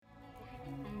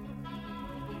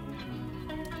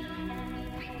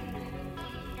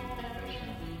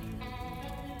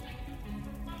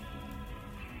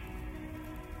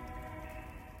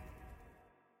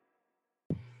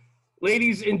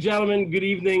Ladies and gentlemen, good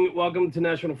evening. Welcome to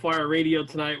National Fire Radio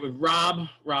tonight with Rob.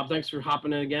 Rob, thanks for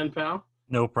hopping in again, pal.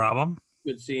 No problem.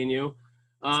 Good seeing you.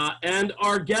 And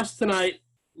our guest tonight,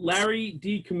 Larry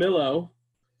DiCamillo,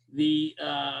 the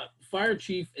fire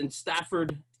chief in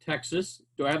Stafford, Texas.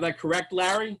 Do I have that correct,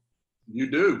 Larry? You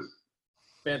do.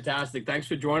 Fantastic. Thanks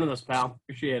for joining us, pal.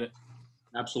 Appreciate it.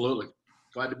 Absolutely.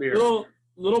 Glad to be here.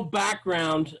 Little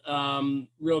background,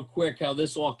 real quick, how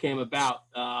this all came about.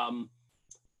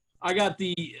 I got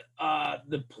the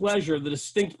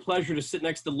distinct pleasure to sit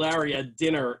next to Larry at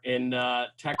dinner in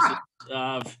Texas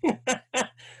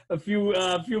a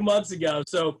few months ago.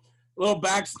 So, a little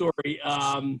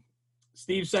backstory.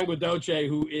 Steve Sanguidoce,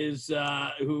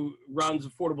 who runs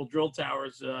Affordable Drill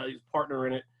Towers, he's a partner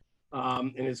in it,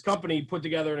 and his company put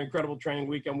together an incredible training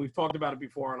weekend. We've talked about it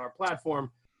before on our platform.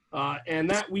 And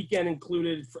that weekend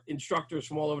included instructors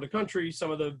from all over the country, some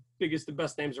of the biggest and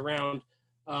best names around,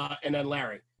 and then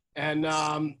Larry. And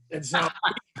so,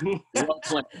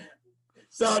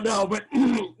 but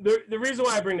the reason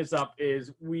why I bring this up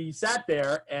is we sat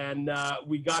there and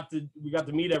we got to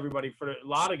meet everybody, a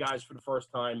lot of guys for the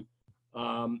first time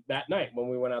that night when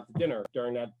we went out to dinner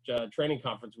during that training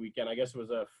conference weekend. I guess it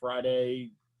was a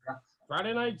Friday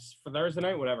night, for Thursday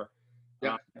night, whatever.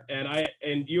 Yeah.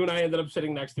 And you and I ended up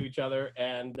sitting next to each other,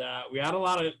 and we had a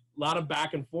lot of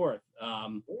back and forth.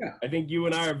 I think you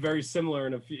and I are very similar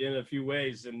in a few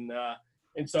ways, and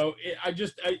so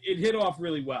it hit off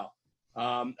really well.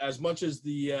 As much as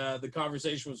the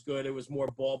conversation was good, it was more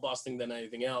ball busting than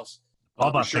anything else.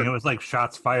 Ball busting. Sure. It was like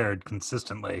shots fired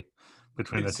consistently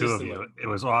between the two of you. It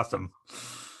was awesome.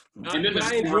 And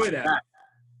I enjoy that.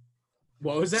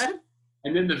 What was that?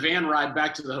 And then the van ride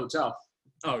back to the hotel.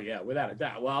 Oh, yeah, without a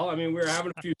doubt. Well, I mean, we were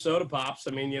having a few soda pops. I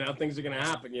mean, things are going to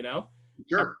happen,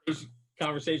 Sure.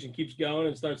 Conversation keeps going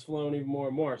and starts flowing even more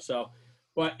and more. So,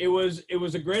 but it was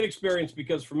a great experience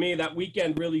because for me, that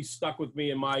weekend really stuck with me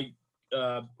in my,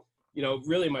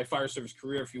 really my fire service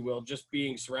career, if you will, just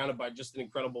being surrounded by just an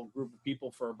incredible group of people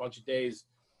for a bunch of days.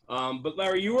 But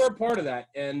Larry, you were a part of that.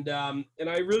 And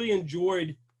I really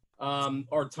enjoyed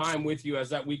our time with you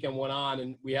as that weekend went on,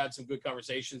 and we had some good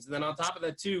conversations. And then on top of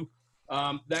that, too,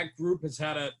 that group has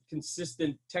had a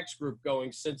consistent text group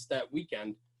going since that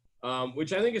weekend,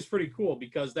 which I think is pretty cool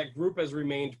because that group has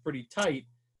remained pretty tight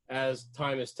as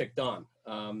time has ticked on.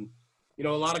 A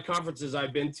lot of conferences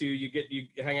I've been to, you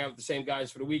hang out with the same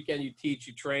guys for the weekend, you teach,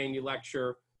 you train, you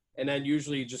lecture, and then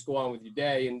usually you just go on with your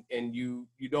day and you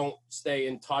don't stay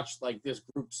in touch like this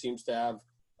group seems to have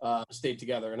stayed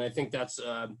together. And I think that's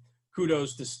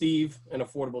kudos to Steve and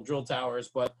Affordable Drill Towers,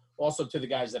 but also to the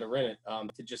guys that are in it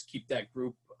to just keep that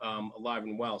group alive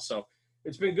and well. So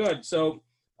it's been good. So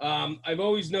I've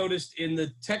always noticed in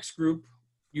the text group,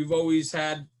 you always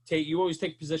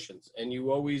take positions and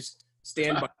you always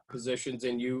stand by positions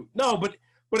and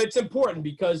but it's important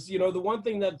because, the one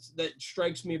thing that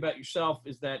strikes me about yourself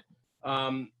is that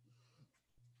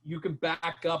you can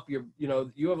back up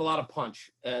you have a lot of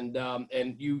punch and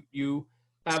you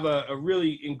have a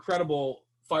really incredible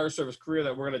fire service career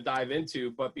that we're going to dive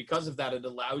into, but because of that, it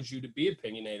allows you to be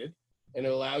opinionated and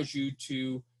it allows you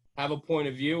to have a point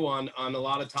of view on a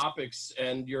lot of topics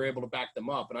and you're able to back them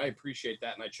up. And I appreciate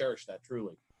that and I cherish that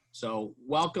truly. So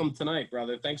welcome tonight,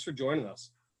 brother. Thanks for joining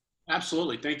us.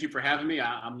 Absolutely. Thank you for having me.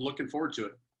 I'm looking forward to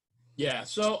it. Yeah.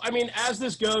 So, I mean, as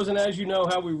this goes and as you know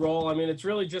how we roll, I mean, it's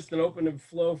really just an open and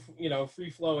flow, free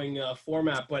flowing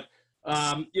format. But,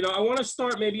 I want to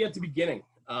start maybe at the beginning.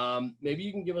 Maybe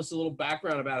you can give us a little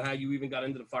background about how you even got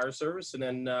into the fire service, and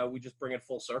then we just bring it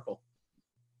full circle.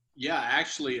 Yeah,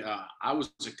 actually, I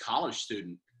was a college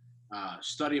student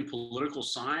studying political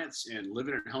science and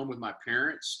living at home with my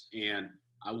parents. And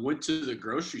I went to the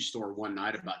grocery store one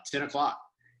night about 10 o'clock,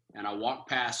 and I walked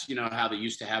past, how they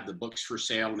used to have the books for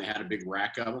sale, and they had a big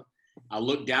rack of them. I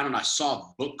looked down and I saw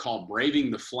a book called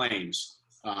Braving the Flames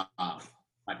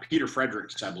by Peter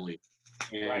Fredericks, I believe.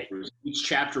 And right. Each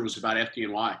chapter was about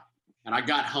FDNY. And I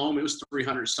got home, it was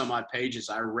 300 some odd pages.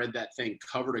 I read that thing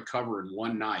cover to cover in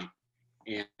one night.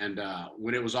 And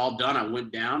when it was all done, I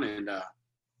went down and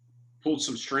pulled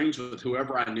some strings with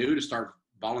whoever I knew to start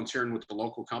volunteering with the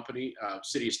local company,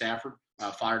 City of Stafford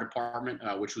Fire Department,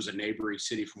 which was a neighboring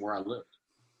city from where I lived.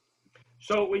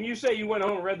 So when you say you went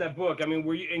home and read that book, I mean,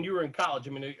 you were in college.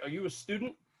 I mean, are you a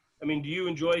student? I mean, do you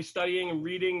enjoy studying and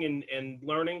reading and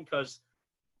learning? Because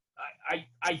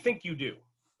I think you do.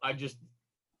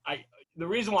 The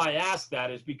reason why I ask that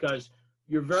is because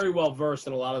you're very well versed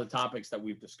in a lot of the topics that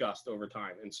we've discussed over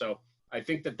time. And so I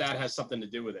think that has something to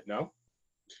do with it, no?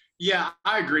 Yeah,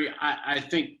 I agree. I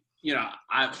think,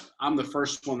 I'm the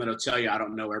first one that'll tell you I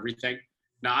don't know everything.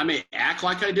 Now, I may act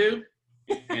like I do,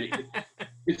 And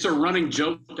it's a running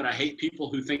joke that I hate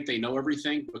people who think they know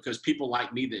everything, because people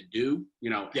like me that do,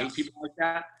 hate Yes. people like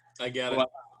that. I get it. But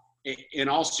in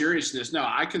all seriousness, no,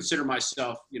 I consider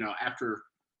myself, after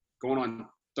going on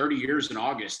 30 years in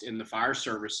August in the fire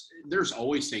service, there's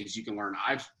always things you can learn.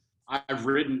 I've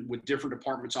ridden with different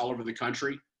departments all over the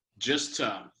country just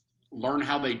to learn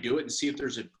how they do it and see if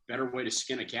there's a better way to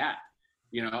skin a cat.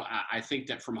 I think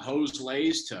that from hose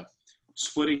lays to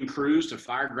splitting crews to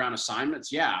fire ground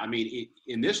assignments. Yeah. I mean,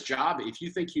 in this job, if you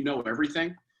think you know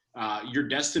everything, you're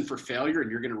destined for failure, and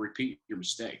you're going to repeat your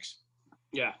mistakes.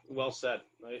 Yeah. Well said.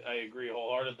 I agree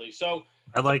wholeheartedly. So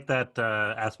I like that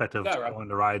aspect of Yeah, Rob. going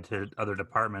to ride to other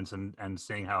departments and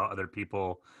seeing how other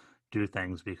people do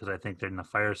things, because I think that in the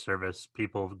fire service,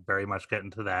 people very much get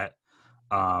into that,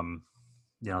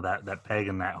 that peg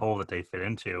and that hole that they fit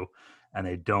into, and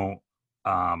they don't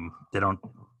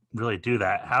really do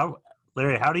that.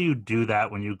 Larry, how do you do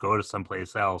that when you go to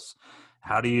someplace else?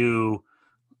 How do you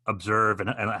observe and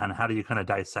how do you kind of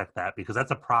dissect that? Because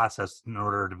that's a process in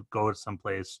order to go to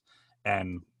someplace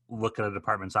and look at a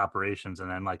department's operations and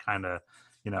then kind of,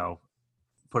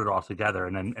 put it all together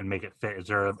and make it fit. Is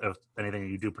there anything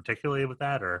you do particularly with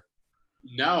that, or?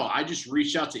 No, I just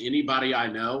reach out to anybody I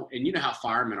know, and you know how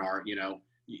firemen are.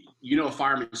 A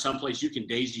fireman someplace, you can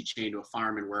daisy chain to a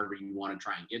fireman wherever you want to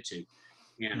try and get to.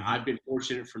 And I've been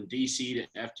fortunate from DC to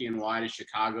FDNY to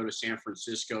Chicago to San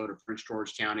Francisco to Prince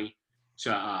George County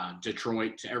to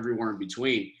Detroit to everywhere in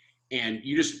between. And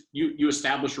you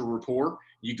establish a rapport.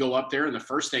 You go up there, and the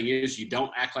first thing is you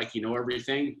don't act like you know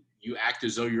everything. You act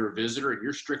as though you're a visitor, and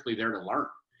you're strictly there to learn.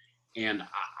 And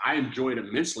I enjoyed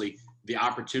immensely the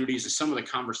opportunities of some of the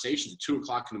conversations at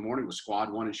 2:00 in the morning with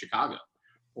Squad 1 in Chicago,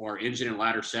 or Engine and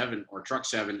Ladder 7 or Truck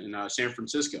 7 in San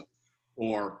Francisco,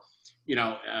 or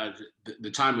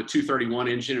the time with 231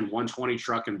 Engine and 120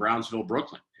 Truck in Brownsville,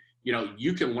 Brooklyn.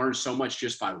 You can learn so much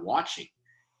just by watching.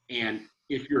 And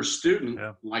if you're a student,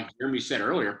 like Jeremy said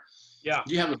earlier,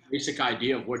 you have a basic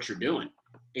idea of what you're doing,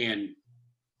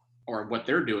 or what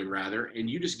they're doing rather, and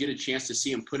you just get a chance to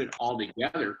see them put it all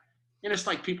together. And it's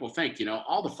like people think,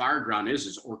 all the fire ground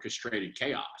is orchestrated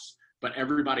chaos, but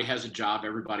everybody has a job,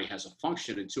 everybody has a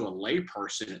function, and to a lay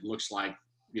person, it looks like,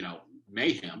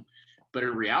 mayhem. But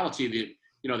in reality,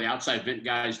 the outside vent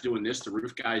guy's doing this, the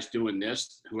roof guy's doing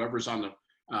this, whoever's on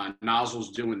the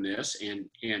nozzles doing this, and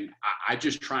I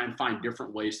just try and find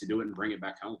different ways to do it and bring it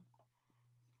back home.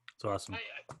 It's awesome.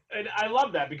 I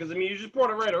love that, because you just brought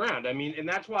it right around. And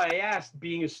that's why I asked,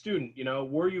 being a student,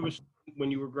 were you a student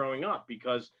when you were growing up?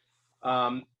 Because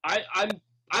I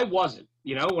wasn't.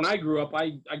 When I grew up,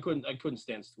 I couldn't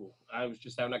stand school. I was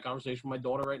just having that conversation with my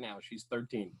daughter right now. She's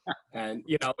 13, and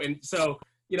and so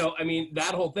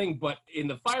that whole thing. But in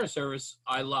the fire service,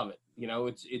 I love it.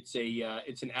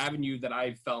 It's an avenue that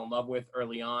I fell in love with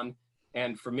early on,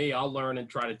 and for me, I'll learn and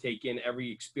try to take in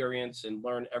every experience and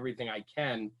learn everything I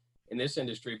can in this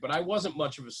industry. But I wasn't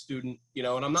much of a student,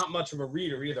 and I'm not much of a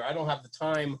reader either. I don't have the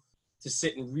time to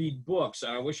sit and read books,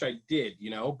 and I wish I did,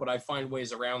 but I find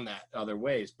ways around that other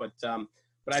ways. But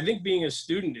I think being a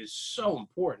student is so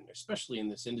important, especially in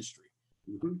this industry.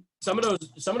 Mm-hmm. Some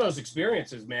of those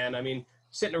experiences, man.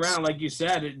 Sitting around, like you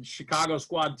said, in Chicago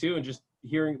Squad 2 and just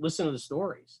listen to the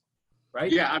stories,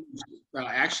 right? Yeah,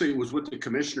 actually, it was with the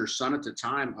commissioner's son at the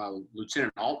time,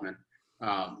 Lieutenant Altman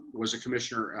was a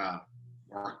commissioner,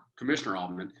 or Commissioner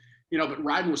Altman, but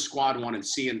riding with Squad 1 and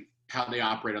seeing how they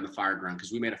operate on the fire ground,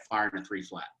 because we made a fire in a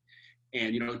 3-flat,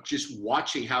 and just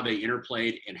watching how they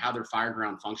interplayed and how their fire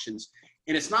ground functions.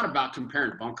 And it's not about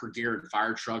comparing bunker gear and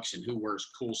fire trucks and who wears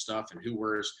cool stuff and who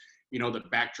wears the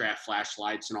backdraft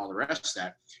flashlights and all the rest of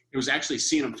that. It was actually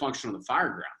seeing them function on the fire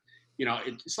ground.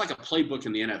 It's like a playbook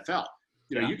in the NFL.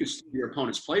 You can see your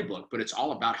opponent's playbook, but it's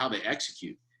all about how they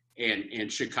execute. And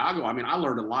Chicago, I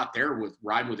learned a lot there with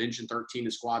riding with Engine 13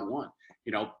 and Squad 1.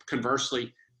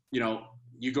 Conversely,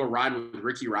 you go ride with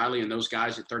Ricky Riley and those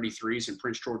guys at 33s in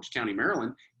Prince George County,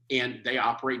 Maryland, and they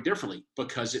operate differently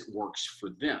because it works for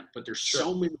them. But there's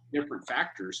so many different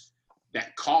factors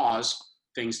that cause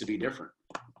things to be different.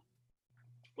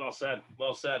 Well said.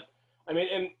 Well said.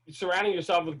 And surrounding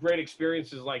yourself with great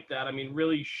experiences like that,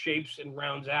 really shapes and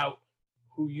rounds out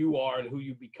who you are and who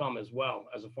you become as well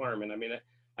as a fireman.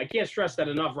 I can't stress that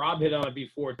enough. Rob hit on it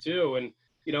before too. And,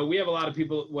 we have a lot of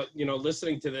people,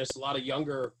 listening to this, a lot of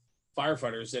younger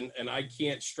firefighters, and I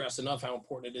can't stress enough how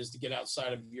important it is to get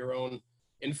outside of your own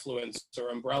influence or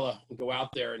umbrella and go out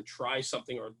there and try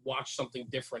something or watch something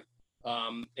different,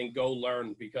 and go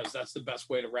learn, because that's the best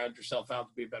way to round yourself out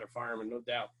to be a better fireman, no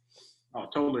doubt. Oh,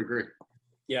 totally agree.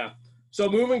 Yeah. So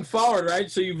moving forward, right?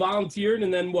 So you volunteered,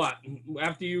 and then what?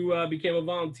 After you became a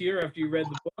volunteer, after you read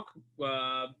the book,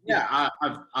 Yeah,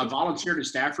 I volunteered in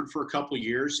Stafford for a couple of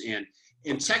years, and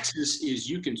in Texas is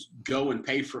you can go and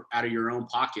pay for out of your own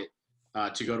pocket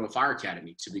to go to a fire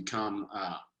academy to become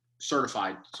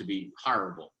certified to be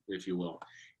hireable, if you will.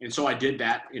 And so I did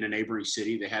that in a neighboring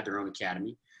city. They had their own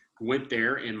academy. Went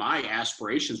there, and my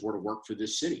aspirations were to work for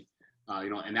this city,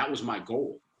 and that was my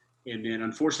goal. And then,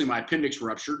 unfortunately, my appendix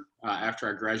ruptured after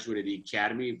I graduated the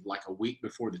academy, like a week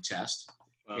before the test.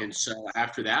 Wow. And so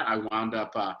after that, I wound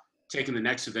up taking the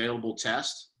next available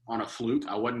test on a fluke.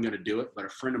 I wasn't going to do it, but a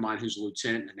friend of mine who's a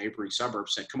lieutenant in a neighboring suburb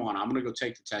said, "Come on, I'm going to go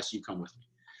take the test. You come with me."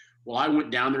 Well, I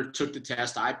went down there, took the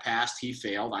test. I passed. He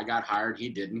failed. I got hired. He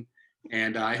didn't.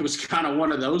 And it was kind of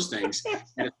one of those things.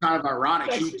 And it's kind of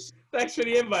ironic. Thanks for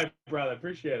the invite, brother.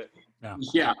 Appreciate it.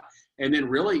 Yeah. And then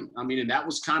really, and that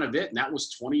was kind of it. And that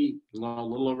was a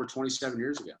little over 27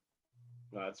 years ago.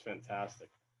 No, that's fantastic.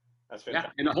 Yeah.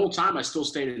 And the whole time I still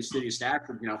stayed in the city of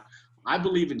Stafford. I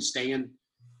believe in staying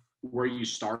where you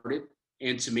started.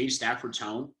 And to me, Stafford's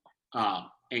home.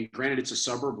 And granted, it's a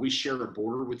suburb. We share a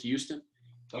border with Houston.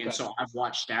 Okay. And so I've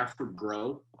watched Stafford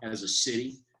grow as a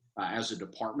city, as a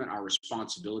department, our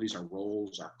responsibilities, our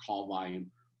roles, our call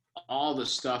volume, all the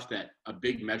stuff that a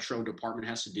big metro department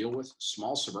has to deal with,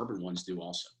 small suburban ones do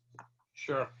also.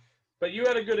 Sure. But you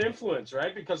had a good influence,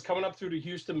 right? Because coming up through the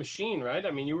Houston machine, right?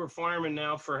 I mean, you were fireman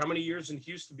now for how many years in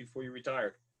Houston before you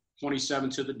retired? 27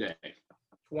 to the day.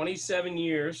 27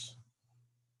 years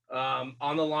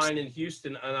on the line in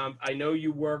Houston. And I know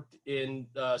you worked in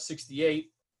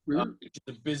 68, which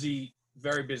is a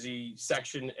very busy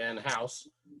section and house.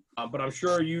 But I'm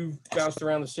sure you've bounced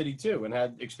around the city too and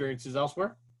had experiences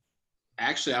elsewhere.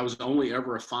 Actually, I was only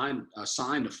ever assigned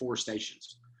to 4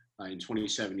 stations in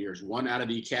 27 years. One out of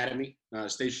the academy,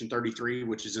 Station 33,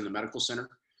 which is in the medical center.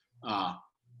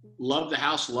 Love the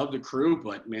house, love the crew,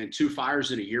 but man, 2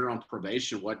 fires in a year on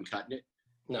probation wasn't cutting it.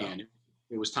 No. And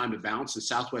it was time to bounce. And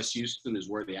Southwest Houston is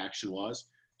where the action was.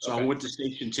 So okay. I went to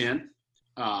Station 10.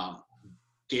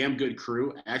 Damn good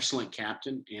crew, excellent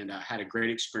captain, and had a great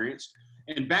experience.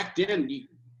 And back then,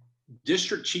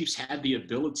 district chiefs had the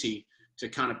ability to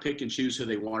kind of pick and choose who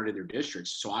they wanted in their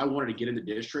districts. So I wanted to get in the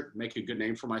district, make a good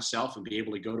name for myself, and be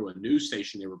able to go to a new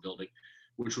station they were building,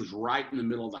 which was right in the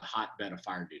middle of the hotbed of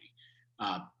fire duty.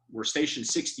 Where Station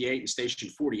 68 and Station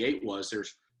 48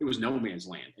 it was no man's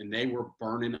land, and they were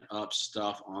burning up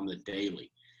stuff on the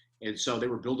daily. And so they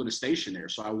were building a station there,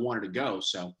 so I wanted to go.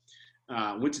 So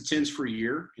went to 10s for a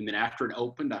year, and then after it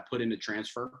opened, I put in the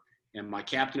transfer. And my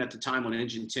captain at the time on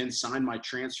Engine 10 signed my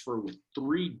transfer with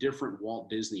 3 different Walt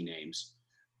Disney names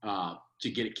to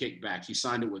get it kicked back. He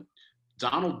signed it with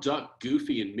Donald Duck,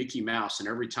 Goofy, and Mickey Mouse, and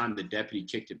every time the deputy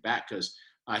kicked it back because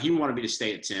he wanted me to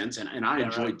stay at 10s, and I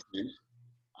enjoyed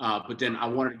 10s. But then I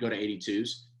wanted to go to 82s.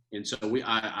 And so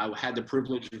I had the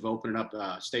privilege of opening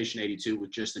up Station 82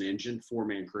 with just an engine,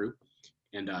 4-man crew,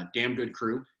 and damn good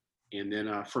crew. And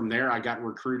then from there, I got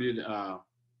recruited.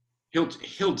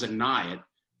 He'll deny it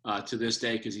to this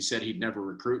day because he said he'd never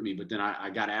recruit me. But then I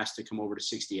got asked to come over to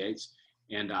 68s,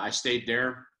 and I stayed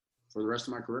there for the rest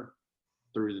of my career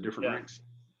through the different ranks.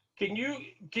 Can you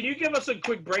give us a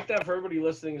quick breakdown for everybody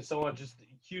listening and so on, just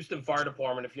Houston Fire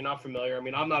Department, if you're not familiar? I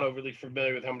mean, I'm not overly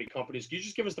familiar with how many companies. Can you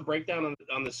just give us the breakdown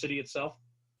on the city itself?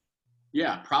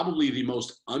 Yeah, probably the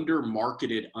most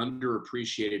undermarketed,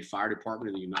 underappreciated fire department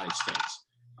in the United States.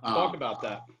 Talk about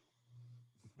that.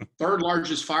 3rd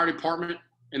largest fire department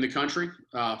in the country,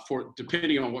 for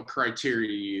depending on what criteria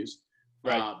you use.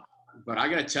 Right. But I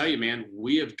got to tell you, man,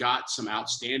 we have got some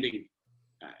outstanding.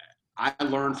 I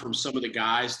learned from some of the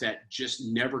guys that just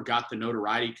never got the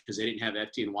notoriety because they didn't have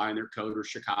FDNY in their code, or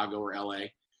Chicago or LA.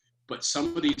 But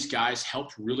some of these guys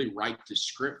helped really write the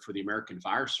script for the American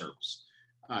Fire Service.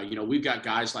 We've got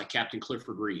guys like Captain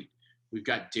Clifford Reed. We've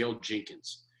got Dale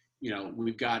Jenkins.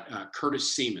 We've got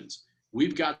Curtis Siemens.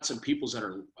 We've got some people that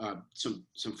are some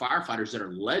firefighters that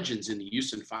are legends in the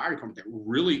Houston Fire Department that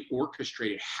really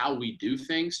orchestrated how we do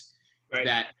things. Right.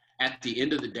 That at the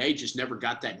end of the day just never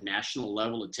got that national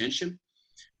level attention.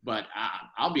 But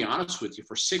I'll be honest with you,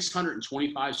 for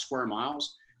 625 square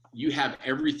miles, you have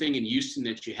everything in Houston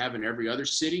that you have in every other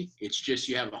city. It's just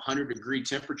you have 100-degree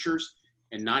temperatures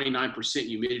and 99%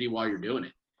 humidity while you're doing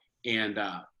it. And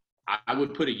I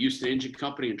would put a Houston Engine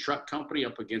Company and Truck Company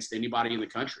up against anybody in the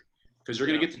country because they're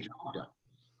going to get the job done.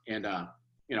 And,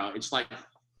 it's like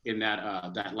in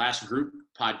that last group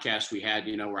podcast we had,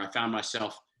 where I found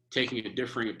myself taking a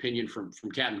differing opinion from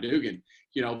Captain Dugan,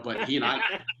 but he and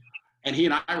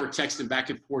I were texting back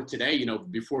and forth today,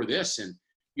 before this. And,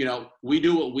 we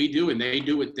do what we do and they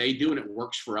do what they do, and it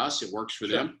works for us. It works for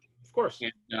them. Of course.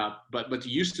 And, but the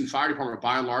Houston Fire Department,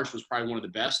 by and large, was probably one of the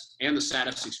best and the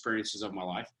saddest experiences of my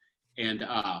life. And,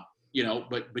 you know,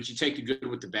 but you take the good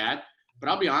with the bad. But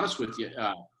I'll be honest with you.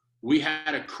 We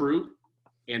had a crew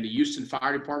and the Houston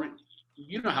Fire Department.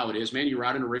 You know how it is, man. You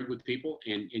ride in a rig with people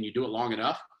and you do it long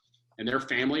enough and their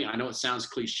family. I know it sounds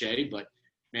cliche, but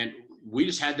man, we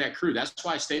just had that crew. That's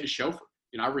why I stayed a chauffeur.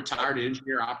 You know, I retired an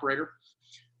engineer operator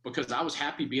because I was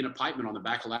happy being a pipeman on the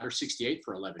back of Ladder 68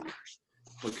 for 11 years,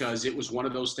 because it was one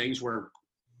of those things where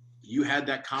you had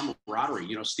that camaraderie.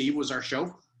 You know, Steve was our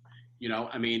chauffeur. You know,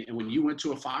 I mean, and when you went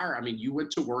to a fire, I mean, you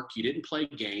went to work, you didn't play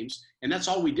games, and that's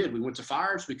all we did. We went to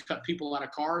fires, we cut people out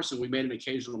of cars, and we made an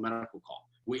occasional medical call.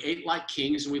 We ate like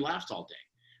kings, and we laughed all day.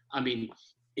 I mean,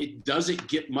 it doesn't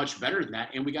get much better than that,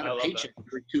 and we got a paycheck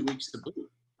every 2 weeks to boot.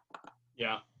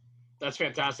 Yeah, that's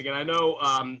fantastic. And I know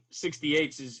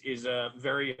 68's is a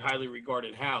very highly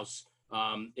regarded house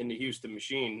in the Houston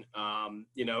machine.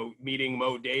 You know, meeting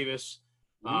Mo Davis,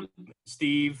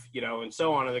 Steve, you know, and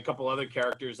so on, and a couple other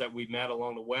characters that we met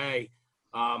along the way.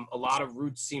 A lot of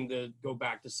roots seem to go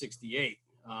back to 68,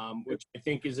 which I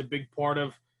think is a big part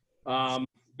of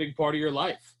your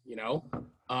life, you know.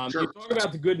 Sure. You talk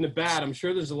about the good and the bad. I'm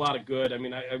sure there's a lot of good. I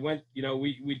mean, I went, you know,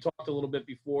 we talked a little bit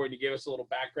before, and you gave us a little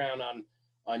background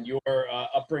on your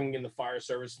upbringing in the fire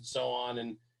service and so on,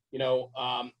 and you know,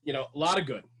 a lot of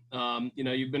good. You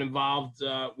know, you've been involved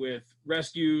with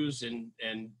rescues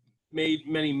and made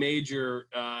many major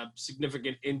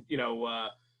significant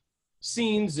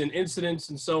scenes and incidents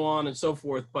and so on and so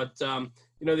forth. But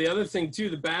you know, the other thing too,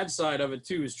 the bad side of it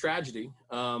too, is tragedy.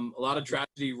 A lot of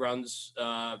tragedy runs.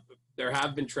 There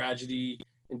have been tragedy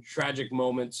and tragic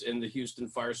moments in the Houston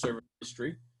fire service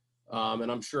history,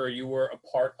 and I'm sure you were a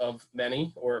part of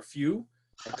many or a few.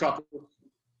 A couple.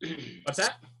 What's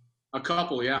that? A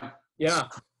couple, yeah. Yeah,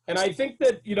 and I think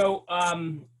that, you know,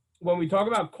 when we talk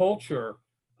about culture,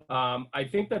 I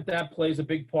think that plays a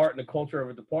big part in the culture of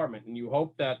a department, and you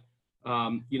hope that,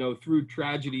 you know, through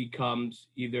tragedy comes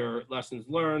either lessons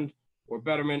learned or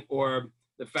betterment, or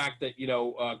the fact that, you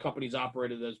know, companies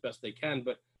operated as best they can.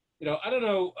 But, you know, I don't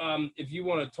know if you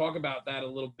want to talk about that a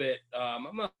little bit.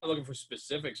 I'm not looking for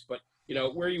specifics, but, you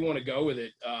know, where you want to go with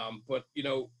it. But, you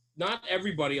know, not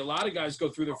everybody, a lot of guys go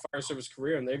through their fire service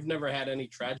career and they've never had any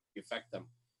tragedy affect them.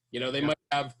 You know, they might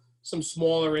have some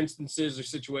smaller instances or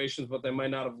situations, but they might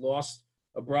not have lost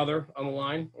a brother on the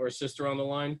line or a sister on the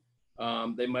line.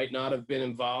 They might not have been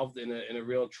involved in a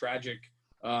real tragic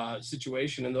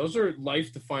situation. And those are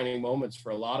life-defining moments for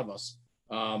a lot of us.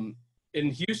 In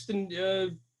Houston,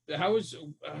 how'd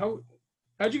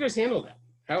you guys handle that?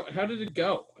 How did it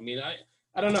go? I mean,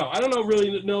 I don't know. I don't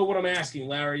really know what I'm asking,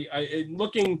 Larry.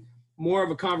 Looking more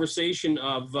of a conversation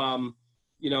of,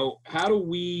 you know, how do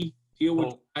we deal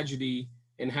with tragedy,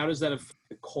 and how does that affect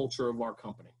the culture of our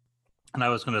company? And I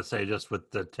was going to say, just with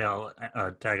the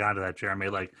tag onto that, Jeremy,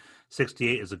 like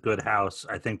 68 is a good house.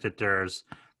 I think that there's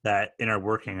that inner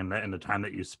working in the time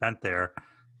that you spent there.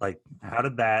 Like, how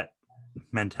did that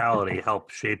mentality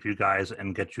help shape you guys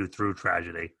and get you through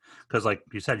tragedy? Because like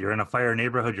you said, you're in a fire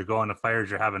neighborhood, you're going to fires,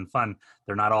 you're having fun.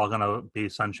 They're not all going to be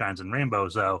sunshines and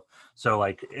rainbows, though. So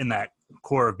like in that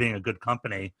core of being a good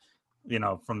company, you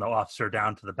know, from the officer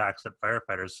down to the backstep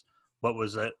firefighters, what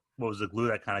was the glue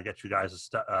that kind of gets you guys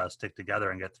to stick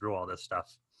together and get through all this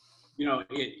stuff? You know,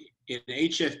 in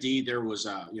HFD, there was,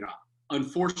 you know,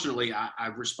 unfortunately, I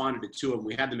responded to two of them.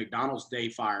 We had the McDonald's Day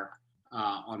fire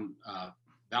on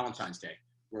Valentine's Day,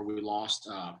 where we lost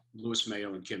Louis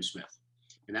Mayo and Kim Smith.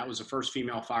 And that was the first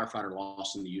female firefighter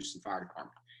lost in the Houston Fire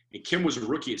Department. And Kim was a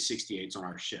rookie at 68s on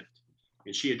our shift.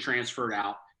 And she had transferred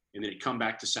out and then had come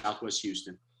back to Southwest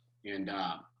Houston.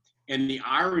 And the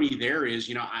irony there is,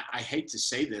 you know, I hate to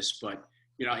say this, but,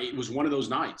 you know, it was one of those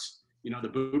nights. You know, the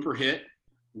booper hit,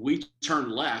 we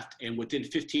turned left, and within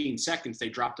 15 seconds, they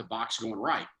dropped a box going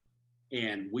right.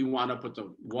 And we wound up with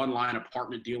the one-line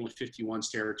apartment dealing with 51's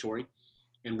territory.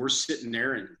 And we're sitting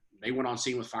there, and they went on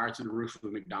scene with fire through the roof of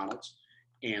the McDonald's.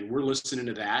 And we're listening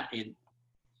to that. And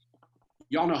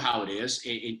y'all know how it is.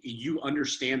 And you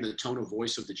understand the tone of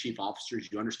voice of the chief officers.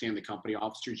 You understand the company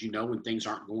officers. You know when things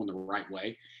aren't going the right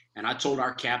way. And I told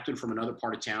our captain from another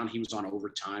part of town, he was on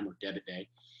overtime or debit day.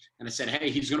 And I said, hey,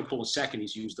 he's going to pull a second.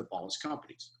 He's used up all his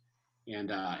companies.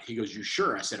 And he goes, you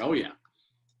sure? I said, oh, yeah.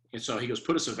 And so he goes,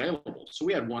 put us available. So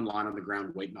we had one line on the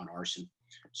ground waiting on arson.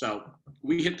 So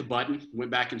we hit the button,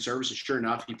 went back in service, and sure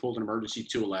enough, he pulled an emergency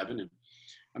 211. And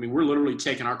I mean, we're literally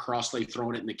taking our cross lay,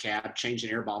 throwing it in the cab,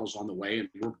 changing air bottles on the way, and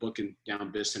we're booking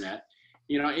down Bissonnette.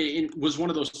 You know, it was one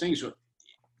of those things.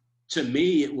 To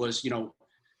me, it was, you know,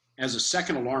 as a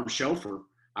second alarm chauffeur,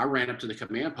 I ran up to the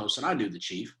command post, and I knew the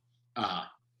chief.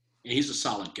 And he's a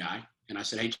solid guy. And I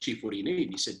said, hey, Chief, what do you need?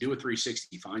 And he said, do a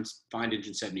 360, find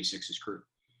Engine 76's crew.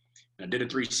 I did a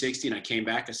 360 and I came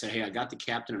back. I said, hey, I got the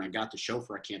captain and I got the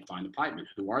chauffeur. I can't find the pipemen.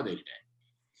 Who are they today?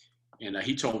 And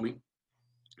he told me,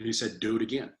 and he said, do it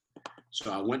again.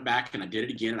 So I went back and I did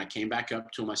it again. And I came back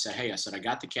up to him. I said, hey, I said, I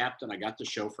got the captain. I got the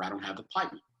chauffeur. I don't have the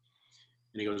pipemen.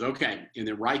 And he goes, okay. And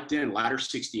then right then, ladder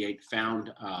 68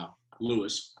 found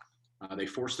Lewis. They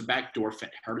forced the back door,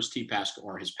 heard his T-pass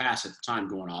or his pass at the time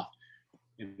going off.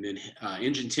 And then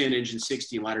engine 10, engine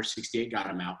 60, and ladder 68 got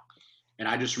him out. And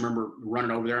I just remember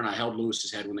running over there and I held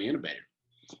Lewis's head when they intubated.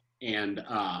 And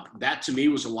that to me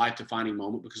was a life-defining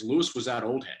moment because Lewis was that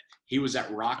old head. He was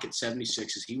that rock at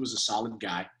 76s. He was a solid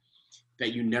guy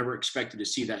that you never expected to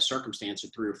see that circumstance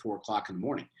at 3 or 4 o'clock in the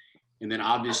morning. And then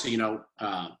obviously,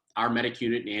 our medic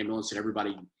unit and ambulance and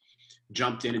everybody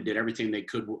jumped in and did everything they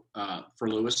could for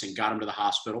Lewis and got him to the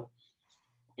hospital.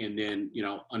 And then,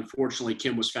 unfortunately,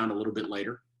 Kim was found a little bit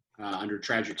later under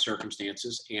tragic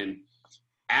circumstances. And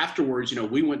afterwards,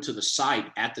 we went to the site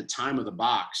at the time of the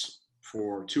box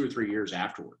for 2 or 3 years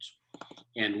afterwards.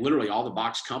 And literally all the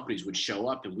box companies would show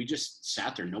up and we just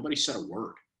sat there. Nobody said a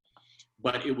word.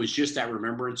 But it was just that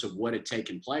remembrance of what had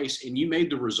taken place. And you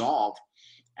made the resolve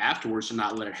afterwards to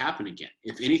not let it happen again.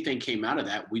 If anything came out of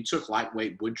that, we took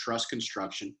lightweight wood truss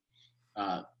construction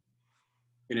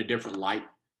in a different light.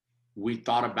 We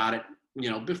thought about it.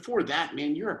 Before that,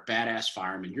 man, you're a badass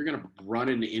fireman. You're going to run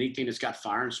into anything that's got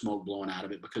fire and smoke blowing out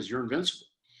of it because you're invincible.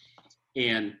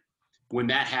 And when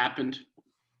that happened,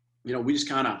 we just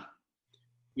kind of,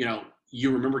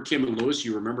 you remember Kim and Lewis,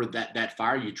 you remember that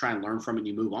fire, you try and learn from it and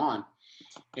you move on.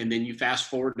 And then you fast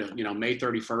forward to, May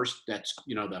 31st, that's,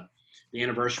 the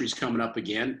anniversary is coming up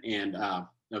again and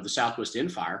of the Southwest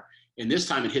End fire. And this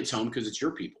time it hits home because it's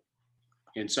your people.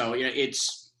 And so,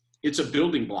 it's a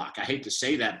building block. I hate to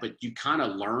say that, but you kind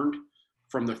of learned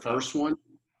from the first one.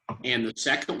 And the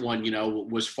second one,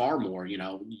 was far more.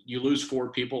 You lose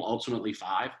 4 people, ultimately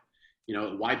 5.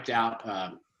 It wiped out,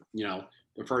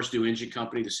 the first due engine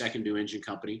company, the second due engine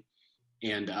company.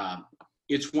 And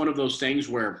it's one of those things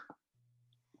where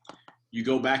you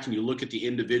go back and you look at the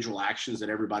individual actions that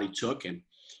everybody took. And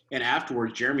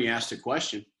afterwards, Jeremy asked a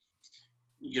question,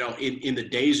 in the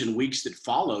days and weeks that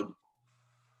followed,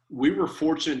 we were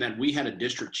fortunate that we had a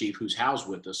district chief who's housed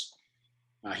with us.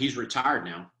 He's retired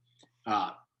now.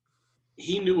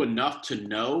 He knew enough to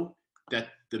know that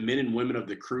the men and women of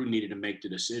the crew needed to make the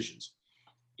decisions.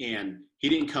 And he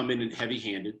didn't come in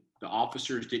heavy-handed. The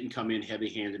officers didn't come in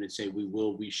heavy-handed and say, we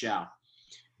will, we shall.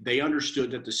 They understood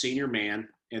that the senior man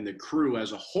and the crew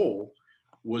as a whole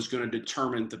was going to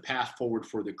determine the path forward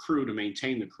for the crew to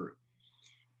maintain the crew.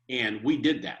 And we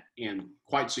did that. And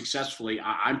quite successfully,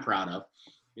 I'm proud of,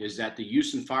 is that the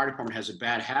Houston Fire Department has a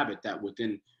bad habit that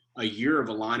within a year of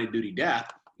a line of duty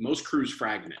death, most crews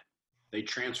fragment. They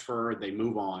transfer, they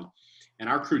move on. And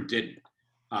our crew didn't.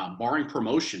 Barring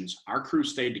promotions, our crew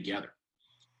stayed together.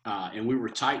 And we were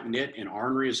tight-knit and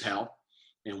ornery as hell.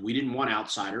 And we didn't want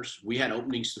outsiders. We had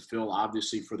openings to fill,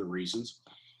 obviously, for the reasons.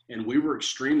 And we were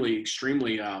extremely,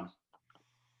 extremely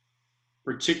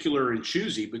particular and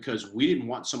choosy because we didn't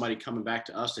want somebody coming back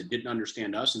to us that didn't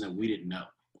understand us and that we didn't know.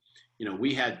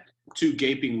 We had 2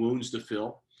 gaping wounds to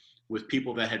fill with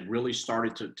people that had really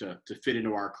started to fit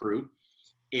into our crew.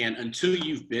 And until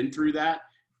you've been through that,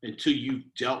 until you've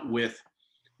dealt with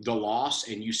the loss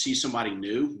and you see somebody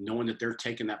new, knowing that they're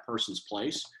taking that person's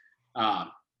place,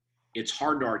 it's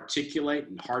hard to articulate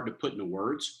and hard to put into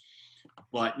words.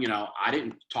 But, I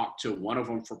didn't talk to one of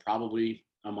them for probably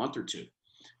a month or 2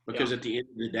 because at the end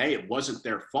of the day, it wasn't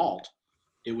their fault.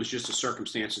 It was just the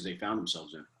circumstances they found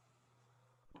themselves in.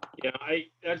 Yeah,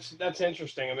 that's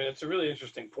interesting. I mean, it's a really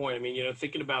interesting point. I mean,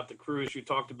 thinking about the crews you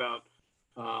talked about,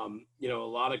 a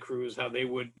lot of crews, how they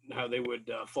would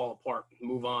fall apart,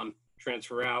 move on,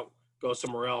 transfer out, go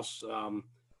somewhere else, and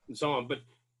so on. But,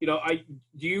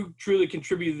 do you truly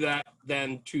contribute that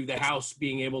then to the house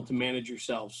being able to manage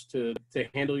yourselves, to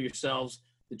handle yourselves?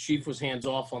 The chief was hands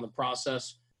off on the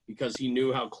process because he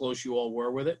knew how close you all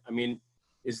were with it. I mean,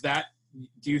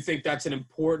 do you think that's an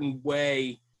important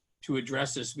way to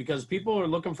address this? Because people are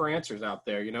looking for answers out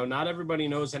there. Not everybody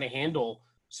knows how to handle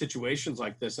situations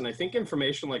like this. And I think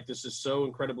information like this is so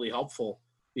incredibly helpful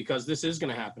because this is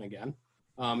going to happen again.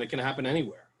 It can happen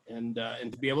anywhere. And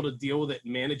to be able to deal with it,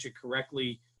 manage it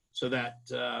correctly so that,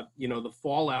 the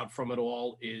fallout from it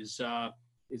all is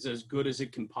as good as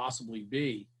it can possibly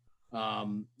be.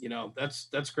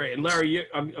 That's great. And Larry,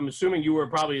 I'm assuming you were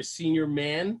probably a senior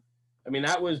man. I mean,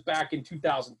 that was back in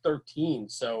 2013.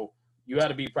 So you had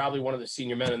to be probably one of the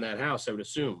senior men in that house, I would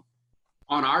assume.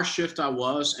 On our shift, I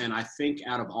was, and I think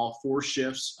out of all 4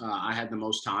 shifts, I had the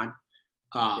most time.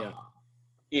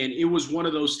 And it was one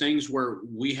of those things where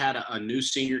we had a new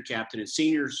senior captain, and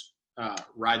seniors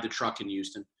ride the truck in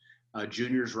Houston.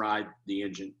 Juniors ride the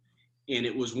engine. And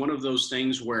it was one of those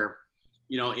things where,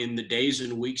 in the days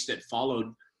and weeks that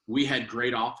followed, we had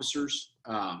great officers.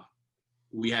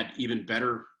 We had even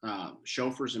better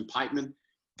chauffeurs and pipemen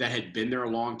that had been there a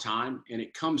long time. And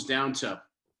it comes down to,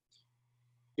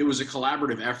 it was a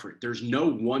collaborative effort. There's no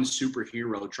one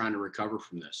superhero trying to recover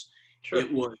from this. Sure.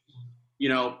 It was,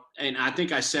 and I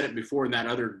think I said it before in that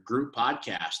other group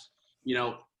podcast,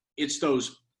 it's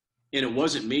those, and it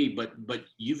wasn't me, but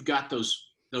you've got those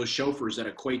chauffeurs that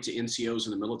equate to NCOs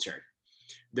in the military.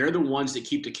 They're the ones that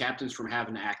keep the captains from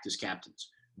having to act as captains.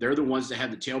 They're the ones that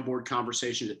have the tailboard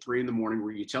conversations at 3 a.m.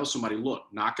 where you tell somebody, look,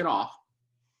 knock it off,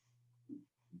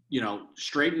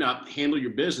 straighten up, handle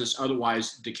your business.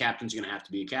 Otherwise the captain's going to have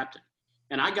to be a captain.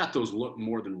 And I got those look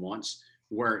more than once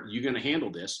where you're going to handle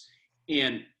this.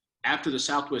 And after the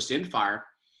Southwest End fire,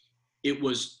 it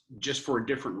was just for a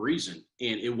different reason.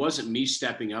 And it wasn't me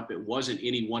stepping up. It wasn't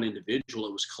any one individual.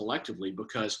 It was collectively,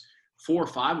 because 4 or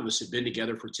 5 of us had been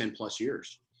together for 10 plus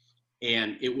years.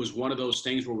 And it was one of those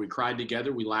things where we cried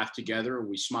together, we laughed together, and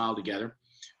we smiled together.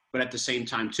 But at the same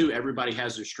time too, everybody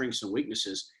has their strengths and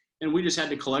weaknesses. And we just had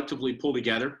to collectively pull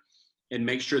together and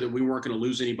make sure that we weren't going to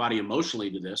lose anybody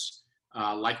emotionally to this,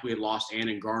 like we had lost Ann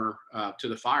and Garner to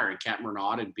the fire, and Captain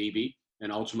Renaud and BB,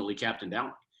 and ultimately Captain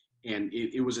Dowling. And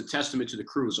it was a testament to the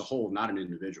crew as a whole, not an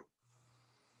individual.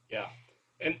 Yeah.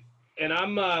 And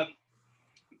I'm,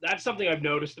 that's something I've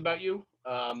noticed about you,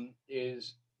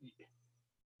 is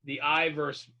the I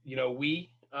versus,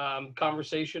 we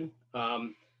conversation.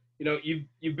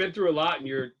 You've been through a lot in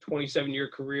your 27-year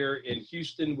career in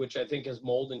Houston, which I think has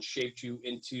molded and shaped you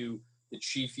into the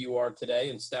chief you are today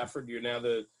in Stafford. You're now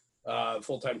the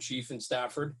full-time chief in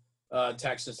Stafford,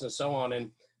 Texas, and so on.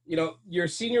 And, your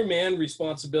senior man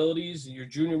responsibilities, your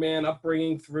junior man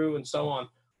upbringing through and so on,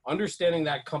 understanding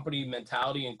that company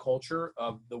mentality and culture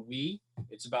of the we,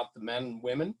 it's about the men and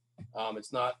women.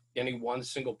 It's not any one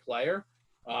single player.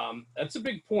 That's a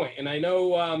big point. And I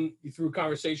know through a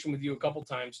conversation with you a couple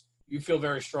times, you feel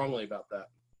very strongly about that.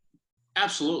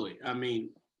 Absolutely. I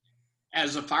mean,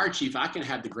 as a fire chief, I can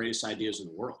have the greatest ideas in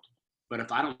the world. But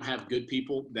if I don't have good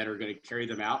people that are going to carry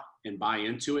them out and buy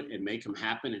into it and make them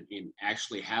happen and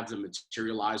actually have them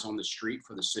materialize on the street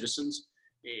for the citizens,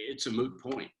 it's a moot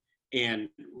point. And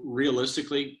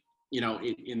realistically,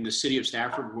 in the city of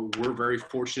Stafford, we're very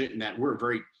fortunate in that we're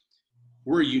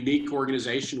a unique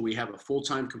organization. We have a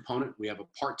full-time component. We have a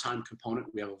part-time component.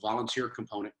 We have a volunteer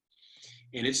component.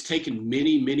 And it's taken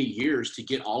many, many years to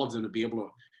get all of them to be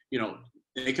able to,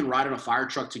 they can ride in a fire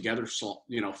truck together,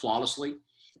 flawlessly.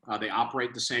 They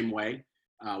operate the same way.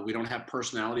 We don't have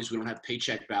personalities. We don't have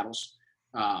paycheck battles.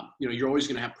 You're always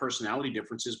going to have personality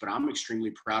differences, but I'm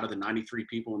extremely proud of the 93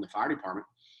 people in the fire department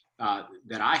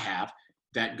that I have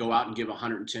that go out and give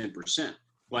 110%.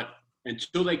 But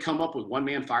until they come up with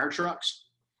one-man fire trucks,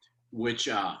 which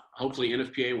hopefully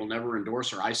NFPA will never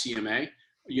endorse, or ICMA,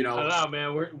 I don't know,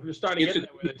 man. We're starting to get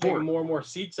that way. They're taking more and more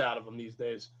seats out of them these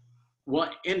days. Well,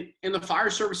 and the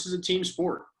fire service is a team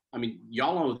sport. I mean,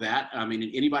 y'all know that. I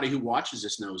mean, anybody who watches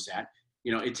this knows that.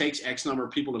 It takes X number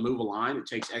of people to move a line. It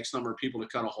takes X number of people to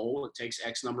cut a hole. It takes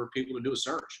X number of people to do a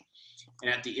search.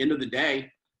 And at the end of the day,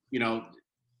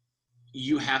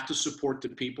 you have to support the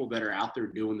people that are out there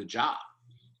doing the job.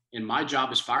 And my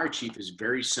job as fire chief is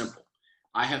very simple.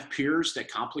 I have peers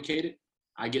that complicate it.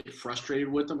 I get frustrated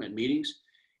with them at meetings.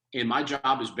 And my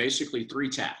job is basically 3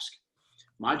 tasks.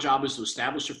 My job is to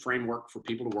establish a framework for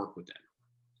people to work within.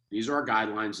 These are our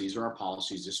guidelines. These are our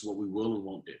policies. This is what we will and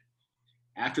won't do.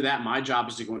 After that, my job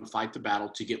is to go and fight the battle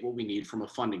to get what we need from a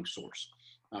funding source,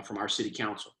 from our city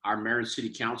council. Our mayor and city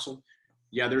council,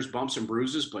 yeah, there's bumps and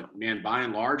bruises, but man, by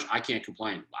and large, I can't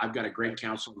complain. I've got a great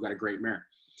council. I've got a great mayor.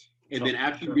 And then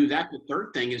after you do that, the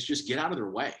third thing is just get out of their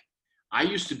way. I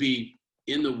used to be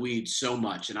in the weeds so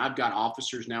much, and I've got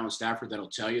officers now in Stafford that'll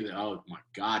tell you that, oh my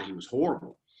God, he was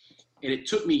horrible. And it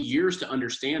took me years to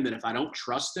understand that if I don't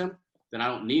trust them, then I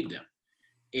don't need them.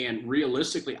 And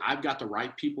realistically, I've got the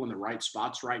right people in the right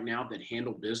spots right now that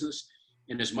handle business.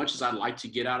 And as much as I'd like to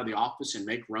get out of the office and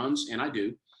make runs, and I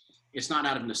do, it's not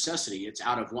out of necessity. It's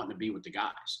out of wanting to be with the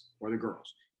guys or the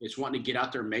girls. It's wanting to get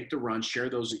out there, make the run, share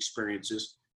those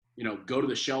experiences, go to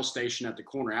the Shell station at the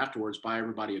corner afterwards, buy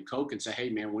everybody a Coke and say, hey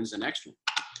man, when's the next one?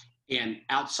 And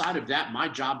outside of that, my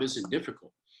job isn't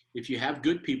difficult. If you have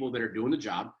good people that are doing the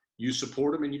job, you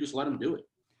support them and you just let them do it.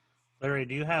 Larry,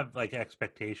 do you have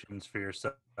expectations for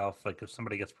yourself? Like if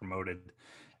somebody gets promoted,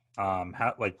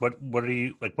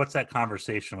 what's that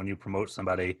conversation when you promote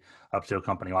somebody up to a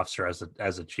company officer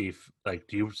as a chief?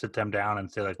 Do you sit them down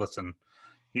and say listen,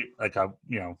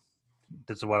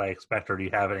 this is what I expect, or do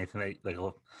you have anything that, like, I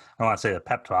don't want to say the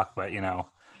pep talk, but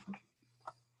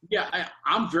Yeah,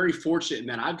 I'm very fortunate in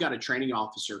that I've got a training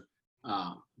officer,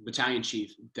 battalion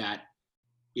chief, that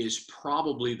is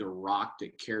probably the rock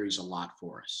that carries a lot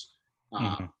for us.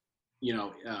 Mhm.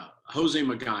 Jose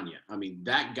Magana. I mean,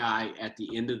 that guy at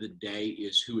the end of the day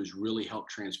is who has really helped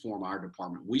transform our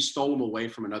department. We stole him away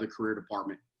from another career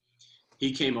department.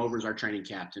 He came over as our training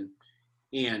captain,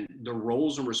 and the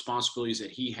roles and responsibilities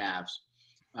that he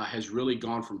has really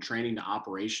gone from training to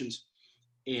operations,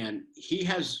 and he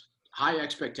has high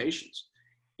expectations.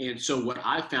 And so what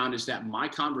I found is that my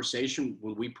conversation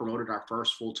when we promoted our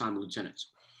first full-time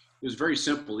lieutenants, it was very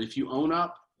simple. If you own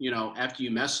up, after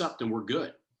you mess up, then we're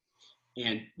good.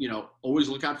 And, always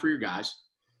look out for your guys.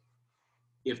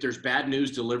 If there's bad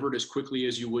news, deliver it as quickly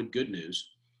as you would good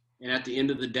news. And at the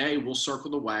end of the day, we'll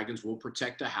circle the wagons, we'll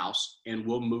protect the house, and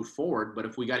we'll move forward. But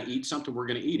if we got to eat something, we're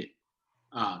going to eat it.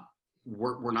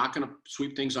 We're not going to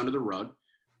sweep things under the rug.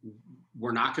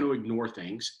 We're not going to ignore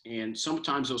things. And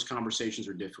sometimes those conversations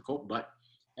are difficult. But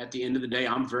at the end of the day,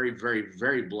 I'm very, very,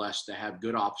 very blessed to have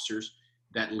good officers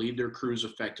that lead their crews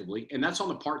effectively. And that's on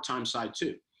the part-time side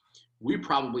too. We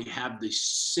probably have the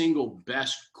single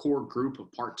best core group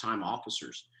of part-time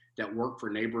officers that work for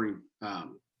neighboring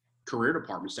career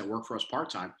departments that work for us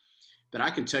part-time, that I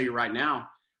can tell you right now,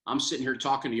 I'm sitting here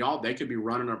talking to y'all, they could be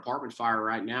running an apartment fire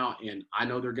right now, and I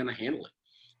know they're going to handle it,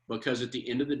 because at the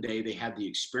end of the day, they have the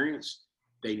experience,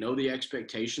 they know the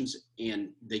expectations, and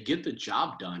they get the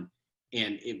job done.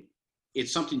 And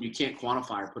it's something you can't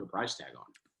quantify or put a price tag on.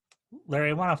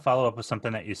 Larry, I want to follow up with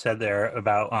something that you said there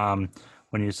about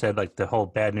when you said, like, the whole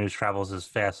bad news travels as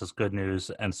fast as good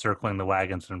news, and circling the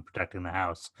wagons and protecting the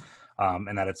house,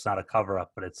 and that it's not a cover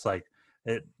up, but it's like,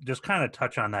 it just kind of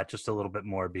touch on that just a little bit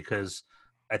more, because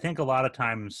I think a lot of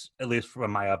times, at least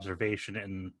from my observation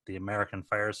in the American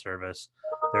Fire Service,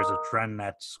 there's a trend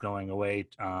that's going away,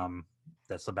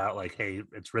 that's about, like, hey,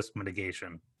 it's risk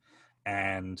mitigation.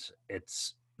 And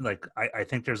it's like, I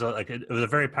think there's it was a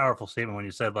very powerful statement when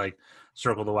you said, like,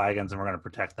 circle the wagons and we're going to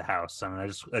protect the house. I mean, I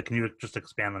just, can you just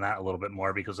expand on that a little bit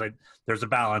more? Because there's a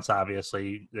balance,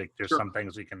 obviously. Like, there's Sure. some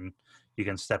things you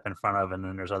can step in front of, and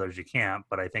then there's others you can't.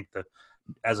 But I think that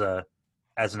as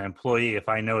an employee, if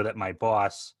I know that my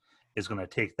boss is going to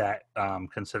take that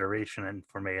consideration and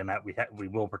for me, and that we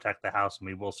will protect the house and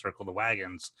we will circle the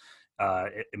wagons,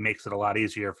 it makes it a lot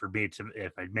easier for me to,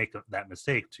 if I make that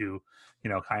mistake, to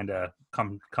kind of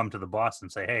come to the boss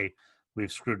and say, hey,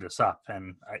 we've screwed this up.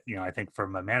 And I think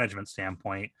from a management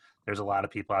standpoint, there's a lot of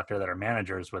people out there that are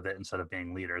managers with it instead of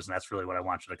being leaders, and that's really what I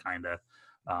want you to kind of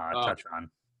touch on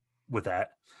with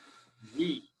that.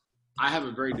 I have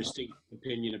a very distinct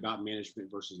opinion about management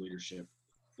versus leadership.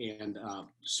 And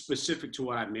specific to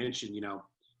what I mentioned,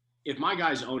 if my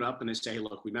guys own up and they say, hey,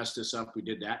 look, we messed this up, we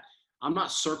did that, I'm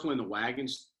not circling the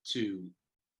wagons to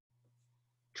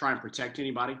try and protect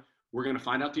anybody. We're going to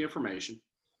find out the information.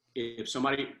 If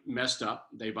somebody messed up,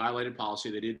 they violated policy,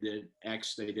 they did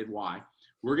X, they did Y,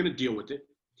 we're going to deal with it.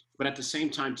 But at the same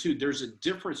time, too, there's a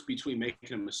difference between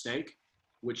making a mistake,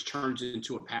 which turns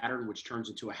into a pattern, which turns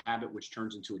into a habit, which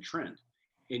turns into a trend.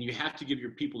 And you have to give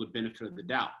your people the benefit of the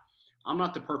doubt. I'm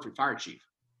not the perfect fire chief,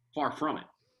 far from it.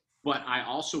 But I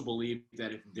also believe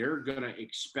that if they're going to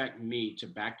expect me to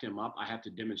back them up, I have to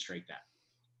demonstrate that.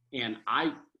 And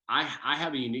I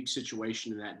have a unique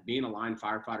situation in that, being a line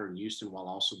firefighter in Houston while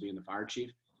also being the fire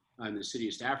chief in the city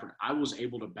of Stafford, I was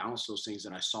able to balance those things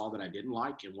that I saw that I didn't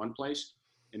like in one place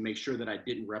and make sure that I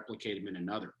didn't replicate them in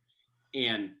another.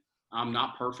 And I'm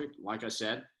not perfect, like I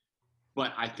said,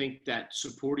 but I think that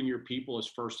supporting your people is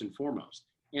first and foremost.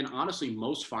 And honestly,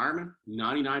 most firemen,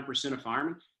 99% of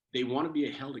firemen, they want to be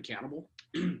held accountable,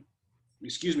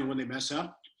 excuse me, when they mess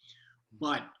up.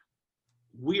 But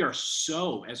we are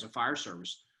so, as a fire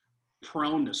service,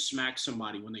 prone to smack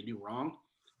somebody when they do wrong.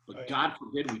 But God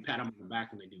forbid we pat them on the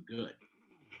back when they do good.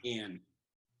 And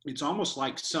it's almost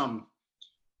like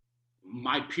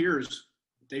my peers,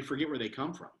 they forget where they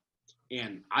come from.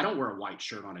 And I don't wear a white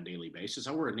shirt on a daily basis.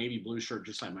 I wear a navy blue shirt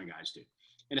just like my guys do.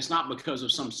 And it's not because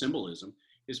of some symbolism.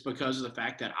 It's because of the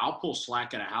fact that I'll pull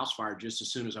slack at a house fire just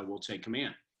as soon as I will take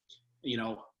command.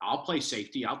 I'll play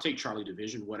safety. I'll take Charlie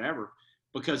Division, whatever,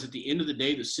 because at the end of the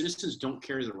day, the citizens don't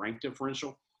carry the rank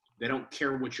differential. They don't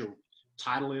care what your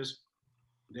title is.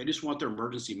 They just want their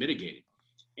emergency mitigated.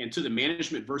 And to the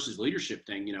management versus leadership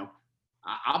thing,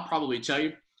 I'll probably tell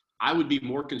you, I would be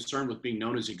more concerned with being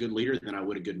known as a good leader than I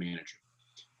would a good manager.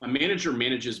 A manager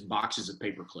manages boxes of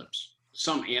paper clips,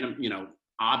 some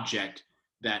object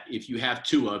that if you have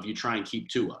two of, you try and keep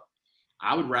two of.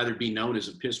 I would rather be known as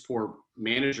a piss poor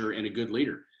manager and a good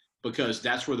leader. because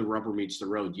that's where the rubber meets the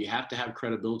road. You have to have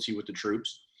credibility with the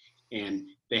troops, and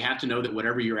they have to know that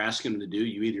whatever you're asking them to do,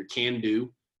 you either can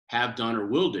do, have done, or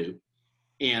will do.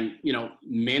 And, you know,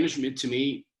 management, to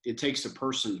me, it takes the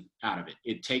person out of it.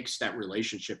 It takes that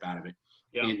relationship out of it.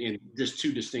 Yeah. And just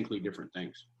two distinctly different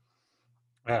things.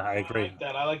 Yeah, I agree.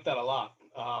 I like that a lot.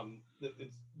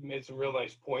 It's made some real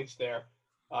nice points there.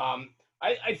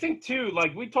 I think too,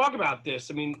 like we talk about this.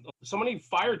 I mean, so many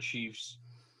fire chiefs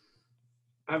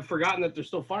have forgotten that they're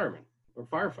still firemen or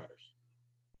firefighters.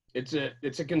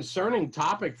 It's a concerning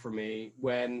topic for me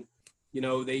when, you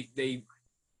know, it's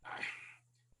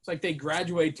like they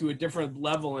graduate to a different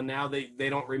level and now they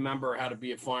don't remember how to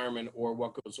be a fireman or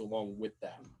what goes along with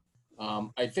that.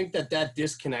 I think that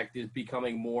disconnect is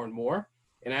becoming more and more.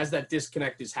 And as that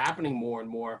disconnect is happening more and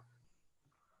more,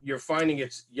 you're finding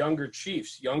it's younger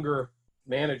chiefs, younger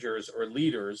managers or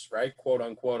leaders, right? Quote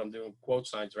unquote, I'm doing quote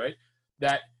signs, right?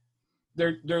 That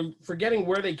they're forgetting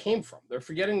where they came from. They're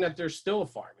forgetting that they're still a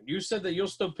fireman. You said that you'll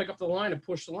still pick up the line and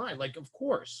push the line. Like, of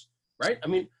course, right? I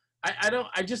mean, I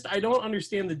don't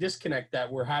understand the disconnect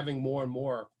that we're having more and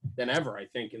more than ever, I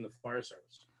think, in the fire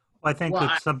service. Well, I think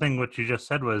that's something what you just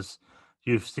said was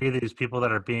you see these people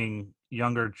that are being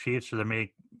younger chiefs or they're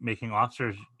making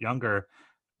officers younger,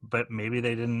 but maybe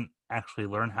they didn't actually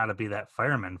learn how to be that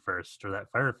fireman first or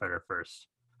that firefighter first.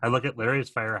 I look at Larry's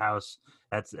firehouse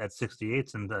at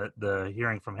 68s and the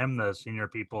hearing from him, the senior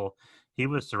people he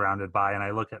was surrounded by, and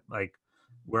I look at like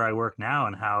where I work now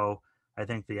and how I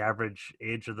think the average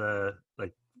age of the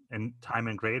and time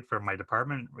and grade for my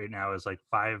department right now is like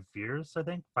 5 years, I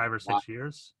think 5 or 6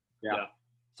 years. Yeah.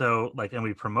 So and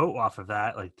we promote off of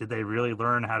that. Like, did they really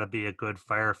learn how to be a good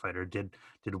firefighter?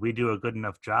 Did we do a good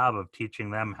enough job of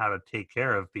teaching them how to take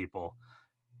care of people?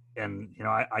 And, you know,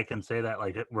 I can say that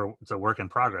like it's a work in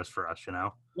progress for us, you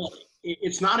know? Well,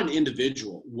 it's not an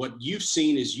individual. What you've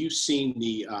seen is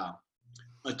the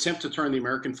attempt to turn the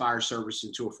American Fire Service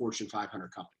into a Fortune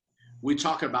 500 company. We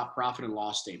talk about profit and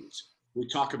loss statements. We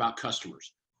talk about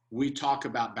customers. We talk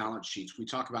about balance sheets. We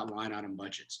talk about line item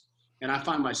budgets. And I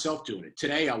find myself doing it.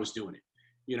 Today I was doing it.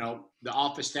 You know, the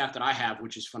office staff that I have,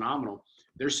 which is phenomenal,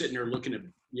 they're sitting there looking at,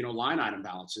 you know, line item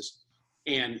balances.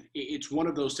 And it's one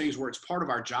of those things where it's part of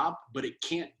our job, but it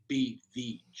can't be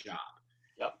the job.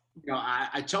 Yep. You know,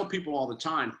 I tell people all the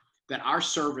time that our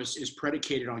service is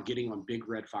predicated on getting on big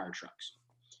red fire trucks.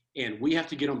 And we have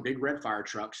to get on big red fire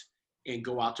trucks and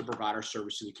go out to provide our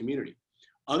service to the community.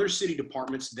 Other city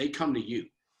departments, they come to you.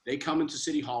 They come into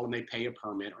City Hall and they pay a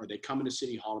permit, or they come into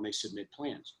City Hall and they submit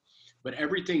plans. But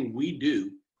everything we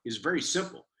do is very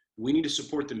simple. We need to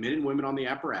support the men and women on the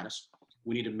apparatus.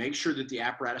 We need to make sure that the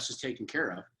apparatus is taken care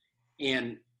of.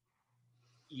 And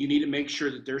you need to make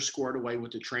sure that they're squared away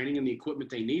with the training and the equipment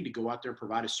they need to go out there and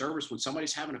provide a service when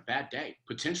somebody's having a bad day,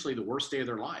 potentially the worst day of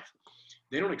their life.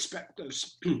 They don't expect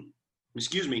us,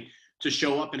 excuse me, to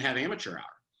show up and have amateur hour.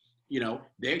 You know,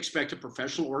 they expect a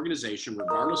professional organization,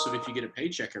 regardless of if you get a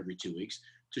paycheck every 2 weeks,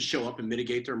 to show up and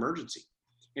mitigate their emergency.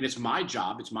 And it's my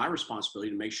job, it's my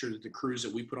responsibility to make sure that the crews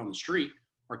that we put on the street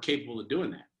are capable of doing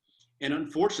that. And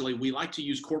unfortunately, we like to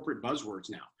use corporate buzzwords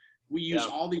now. We use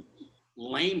all these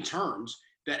lame terms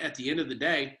that at the end of the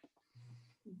day,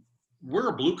 we're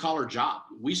a blue collar job.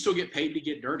 We still get paid to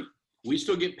get dirty. We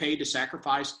still get paid to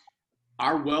sacrifice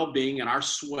our well-being and our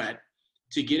sweat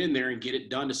to get in there and get it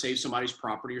done to save somebody's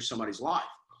property or somebody's life.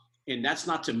 And that's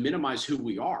not to minimize who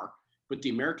we are, but the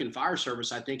American Fire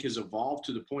Service, I think, has evolved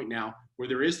to the point now where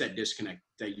there is that disconnect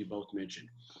that you both mentioned.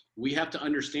 We have to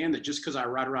understand that just because I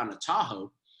ride around a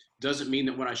Tahoe doesn't mean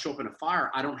that when I show up in a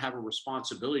fire, I don't have a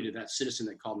responsibility to that citizen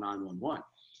that called 911.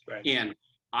 Right. And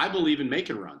I believe in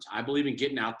making runs. I believe in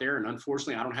getting out there. And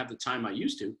unfortunately, I don't have the time I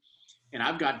used to. And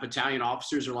I've got battalion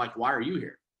officers who are like, why are you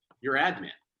here? You're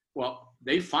admin. Well,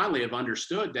 they finally have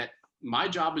understood that my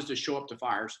job is to show up to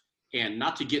fires and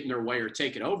not to get in their way or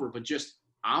take it over, but just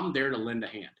I'm there to lend a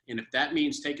hand. And if that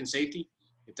means taking safety,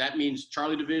 if that means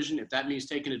Charlie Division, if that means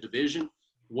taking a division,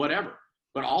 whatever.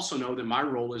 But also know that my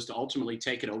role is to ultimately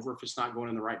take it over if it's not going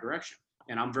in the right direction.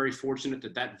 And I'm very fortunate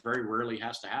that that very rarely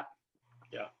has to happen.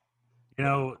 Yeah. You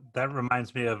know, that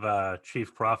reminds me of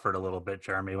Chief Crawford a little bit,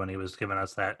 Jeremy, when he was giving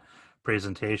us that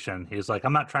presentation. He's like,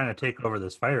 I'm not trying to take over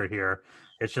this fire here.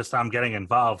 It's just I'm getting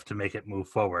involved to make it move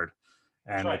forward.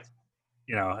 And, Right.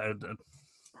 you know,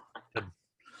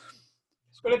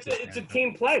 But it's a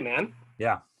team play, man.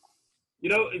 yeah. You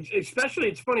know, especially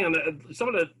it's funny on some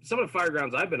of the fire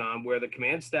grounds I've been on where the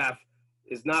command staff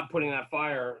is not putting that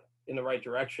fire in the right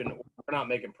direction. We're not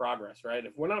making progress, right?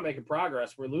 If we're not making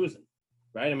progress, we're losing,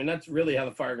 right? I mean, that's really how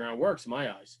the fire ground works in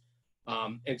my eyes.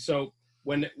 And so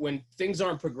when things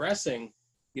aren't progressing,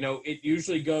 you know, it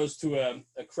usually goes to a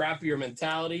crappier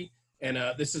mentality. And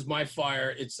this is my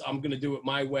fire. I'm going to do it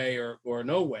my way or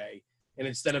no way. And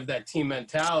instead of that team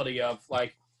mentality of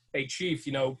like, hey, chief,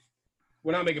 you know,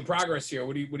 we're not making progress here.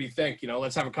 What do you think? You know,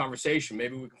 let's have a conversation.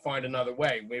 Maybe we can find another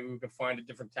way. Maybe we can find a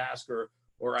different task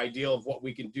or ideal of what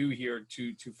we can do here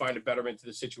to find a betterment to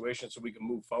the situation so we can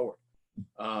move forward.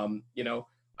 You know,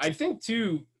 I think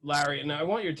too, Larry, and I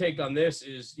want your take on this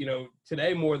is, you know,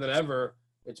 today more than ever,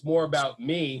 it's more about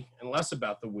me and less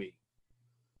about the we.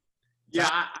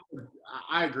 Yeah,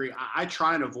 I agree. I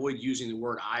try and avoid using the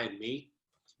word I and me.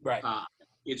 Right.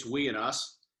 It's we and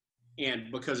us.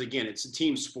 And because, again, it's a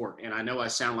team sport. And I know I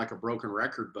sound like a broken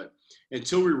record, but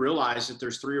until we realize that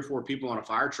there's 3 or 4 people on a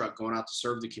fire truck going out to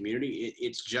serve the community,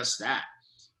 it's just that.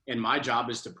 And my job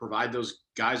is to provide those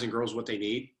guys and girls what they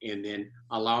need and then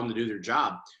allow them to do their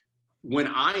job. When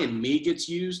I and me gets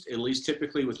used, at least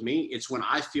typically with me, it's when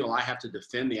I feel I have to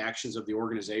defend the actions of the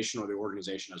organization or the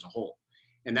organization as a whole.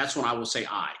 And that's when I will say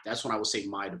I. That's when I will say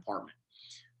my department.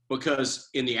 Because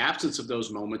in the absence of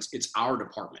those moments, it's our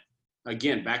department.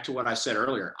 Again, back to what I said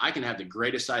earlier, I can have the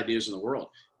greatest ideas in the world,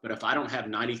 but if I don't have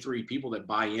 93 people that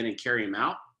buy in and carry them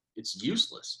out, it's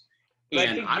useless.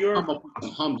 And I've come up with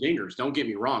some humdingers. Don't get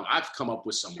me wrong. I've come up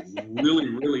with some really,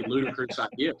 really ludicrous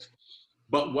ideas.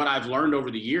 But what I've learned over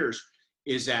the years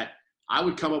is that I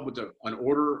would come up with an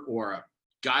order or a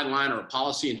guideline or a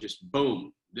policy and just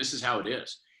boom, this is how it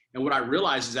is. And what I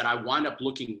realize is that I wind up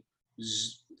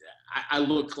I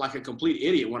look like a complete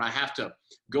idiot when I have to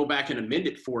go back and amend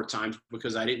it 4 times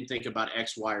because I didn't think about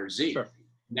X, Y, or Z. Sure.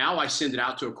 Now I send it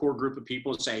out to a core group of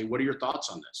people and say, hey, what are your thoughts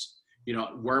on this? You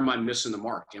know, where am I missing the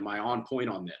mark? Am I on point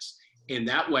on this? And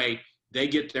that way they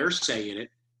get their say in it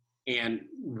and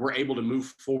we're able to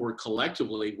move forward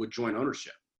collectively with joint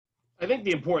ownership. I think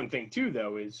the important thing too,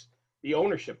 though, is the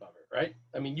ownership of it, right?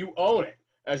 I mean, you own it.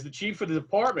 As the chief of the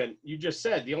department, you just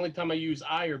said the only time I use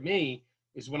I or me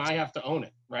is when I have to own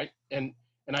it, right? And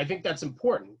I think that's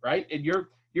important, right? And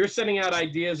you're sending out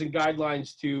ideas and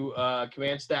guidelines to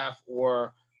command staff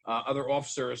or other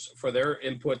officers for their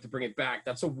input to bring it back.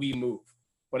 That's a we move.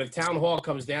 But if town hall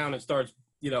comes down and starts,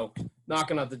 you know,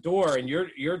 knocking at the door, and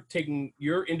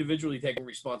you're individually taking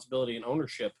responsibility and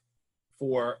ownership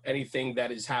for anything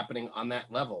that is happening on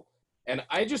that level. And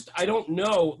I don't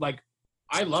know, like,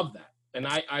 I love that. And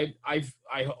I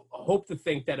hope to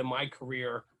think that in my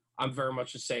career, I'm very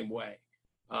much the same way.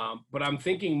 But I'm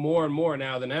thinking more and more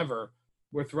now than ever,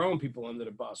 we're throwing people under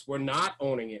the bus. We're not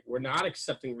owning it. We're not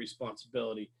accepting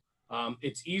responsibility.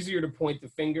 It's easier to point the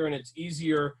finger, and it's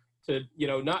easier to, you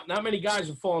know, not many guys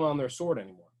are falling on their sword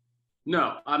anymore.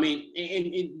 No, I mean,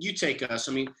 and you take us,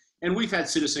 I mean, and we've had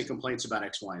citizen complaints about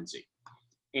X, Y, and Z.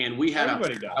 And we had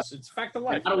Everybody does. It's a fact of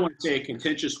life. I don't want to say a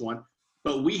contentious one,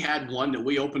 but we had one that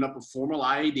we opened up a formal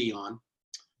IAD on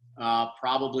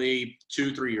probably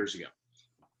 2-3 years ago.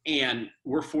 And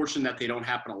we're fortunate that they don't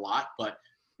happen a lot, but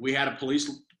we had a police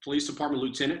department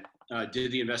lieutenant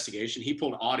did the investigation. He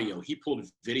pulled audio, he pulled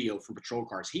video from patrol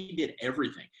cars. He did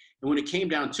everything. And when it came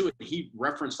down to it, he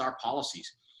referenced our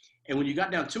policies. And when you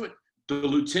got down to it, the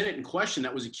lieutenant in question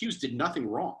that was accused did nothing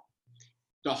wrong.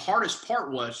 The hardest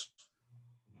part was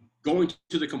going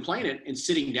to the complainant and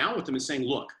sitting down with them and saying,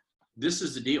 look, this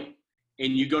is the deal.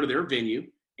 And you go to their venue,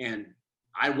 and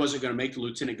I wasn't going to make the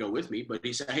lieutenant go with me, but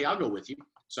he said, hey, I'll go with you.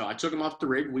 So I took him off the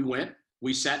rig. We went,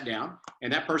 we sat down,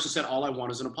 and that person said, all I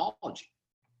want is an apology.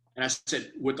 And I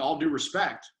said, with all due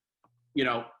respect, you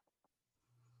know,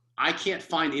 I can't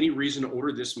find any reason to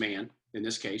order this man, in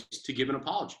this case, to give an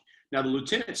apology. Now, the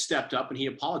lieutenant stepped up and he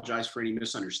apologized for any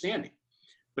misunderstanding.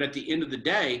 But at the end of the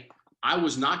day, I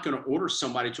was not going to order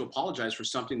somebody to apologize for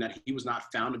something that he was not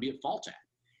found to be at fault at.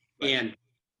 Right. And,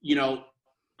 you know,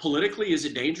 politically, is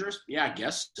it dangerous? Yeah, I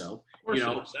guess so. You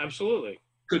know, absolutely.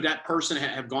 Could that person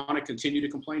have gone and continue to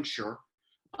complain? Sure.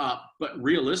 But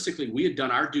realistically, we had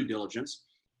done our due diligence.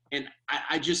 And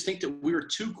I just think that we were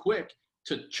too quick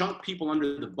to chunk people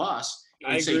under the bus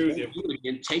and say,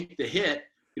 and take the hit,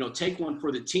 you know, take one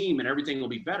for the team and everything will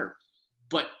be better.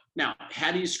 But now,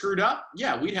 had he screwed up?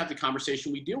 Yeah, we'd have the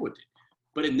conversation, we deal with it.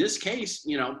 But in this case,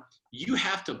 you know, you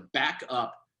have to back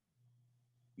up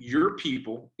your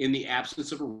people in the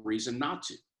absence of a reason not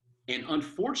to. And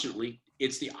unfortunately,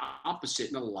 it's the opposite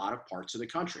in a lot of parts of the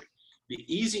country. The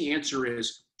easy answer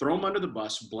is throw him under the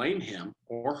bus, blame him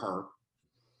or her,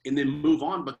 and then move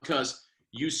on because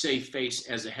you save face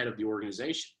as the head of the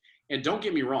organization. And don't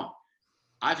get me wrong,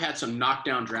 I've had some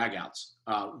knockdown dragouts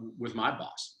with my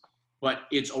boss, but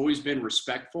it's always been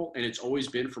respectful, and it's always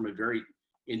been from a very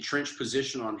entrenched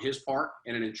position on his part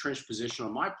and an entrenched position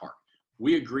on my part.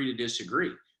 We agree to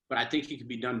disagree, but I think it can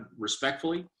be done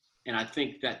respectfully. And I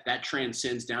think that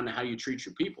transcends down to how you treat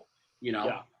your people. You know,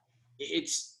 Yeah.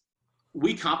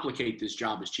 We complicate this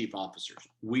job as chief officers.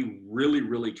 We really,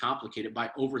 really complicate it by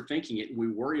overthinking it. And we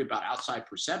worry about outside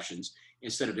perceptions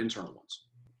instead of internal ones.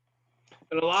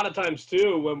 And a lot of times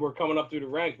too, when we're coming up through the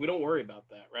rank, we don't worry about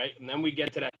that, right? And then we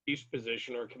get to that chief's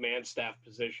position or command staff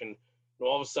position, and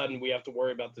all of a sudden we have to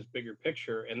worry about this bigger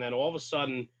picture. And then all of a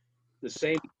sudden, the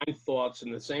same mind thoughts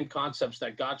and the same concepts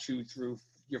that got you through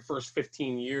your first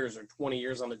 15 years or 20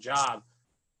 years on the job,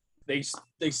 they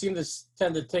seem to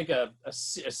tend to take a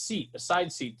side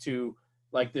seat to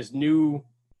like this new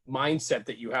mindset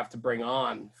that you have to bring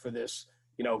on for this,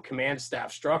 you know, command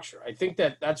staff structure. I think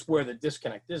that's where the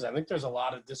disconnect is. I think there's a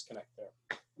lot of disconnect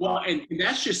there. Well, and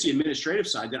that's just the administrative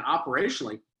side. Then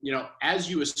operationally, you know, as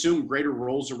you assume greater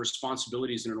roles and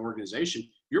responsibilities in an organization,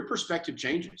 your perspective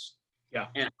changes. Yeah.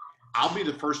 And I'll be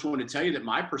the first one to tell you that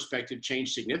my perspective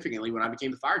changed significantly when I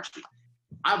became the fire chief.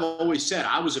 I've always said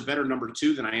I was a better number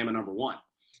 2 than I am a number 1.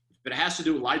 If it has to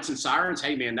do with lights and sirens,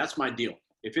 hey man, that's my deal.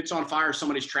 If it's on fire,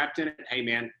 somebody's trapped in it, hey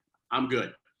man, I'm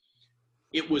good.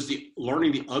 It was the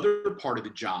learning the other part of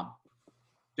the job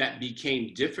that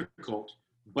became difficult,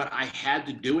 but I had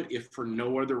to do it if for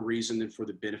no other reason than for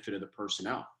the benefit of the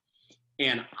personnel.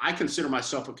 And I consider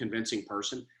myself a convincing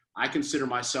person. I consider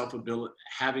myself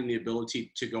having the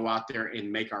ability to go out there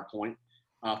and make our point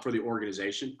for the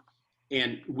organization.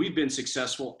 And we've been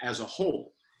successful as a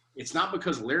whole. It's not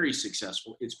because Larry's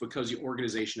successful, it's because the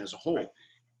organization as a whole.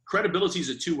 Credibility is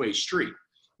a two-way street.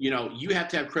 You know, you have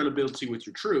to have credibility with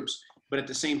your troops, but at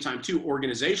the same time too,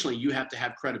 organizationally, you have to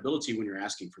have credibility when you're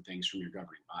asking for things from your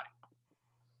governing body.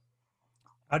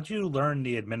 How'd you learn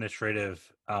the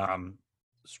administrative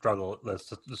struggle, the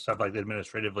stuff like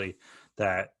administratively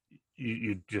that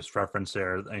you just referenced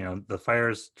there? You know, the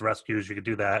fires, the rescues, you could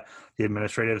do that. The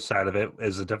administrative side of it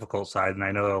is a difficult side, and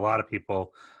I know a lot of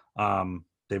people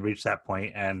they reach that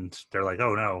point and they're like,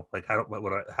 "Oh no!" Like,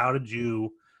 how did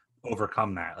you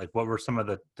overcome that? Like, what were some of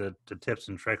the tips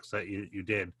and tricks that you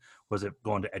did? Was it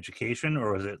going to education,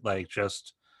 or was it like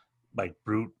just like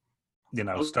brute, you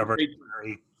know, stubborn?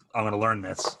 I'm going to learn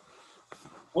this.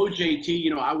 OJT, you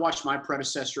know, I watched my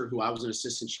predecessor, who I was an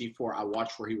assistant chief for. I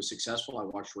watched where he was successful. I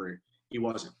watched where he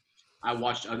wasn't. I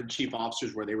watched other chief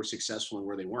officers where they were successful and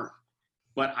where they weren't.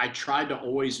 But I tried to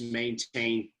always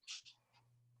maintain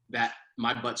that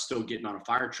my butt's still getting on a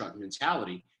fire truck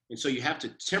mentality. And so you have to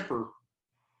temper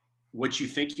what you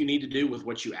think you need to do with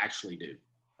what you actually do.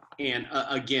 And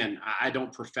again, I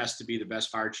don't profess to be the best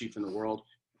fire chief in the world.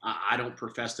 I don't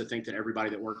profess to think that everybody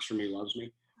that works for me loves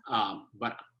me.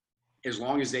 But as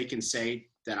long as they can say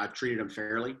that I've treated them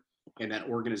fairly and that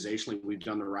organizationally we've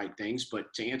done the right things.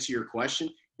 But to answer your question,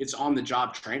 it's on the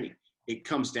job training. It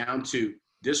comes down to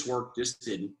this worked, this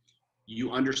didn't.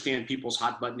 You understand people's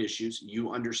hot button issues.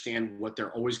 You understand what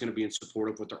they're always going to be in support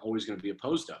of, what they're always going to be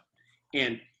opposed of.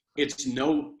 And it's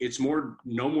no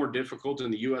more difficult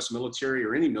in the U.S. military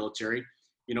or any military,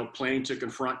 you know, planning to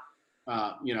confront,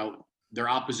 you know, their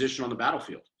opposition on the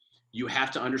battlefield. You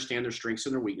have to understand their strengths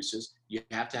and their weaknesses. You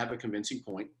have to have a convincing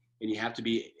point, and you have to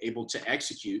be able to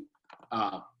execute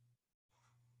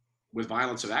with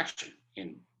violence of action.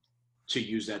 And to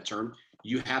use that term,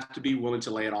 you have to be willing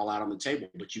to lay it all out on the table,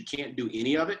 but you can't do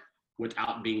any of it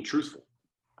without being truthful.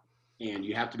 And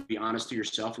you have to be honest to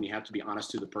yourself, and you have to be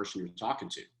honest to the person you're talking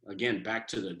to. Again, back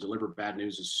to the deliver bad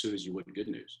news as soon as you would good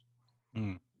news.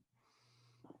 Mm.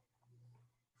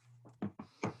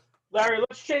 Larry,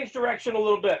 let's change direction a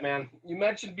little bit, man. You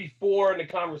mentioned before in the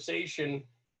conversation,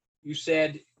 you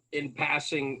said in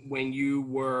passing when you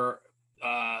were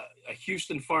a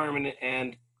Houston fireman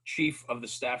and chief of the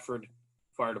Stafford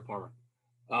Fire Department.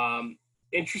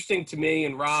 Interesting to me,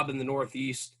 and Rob in the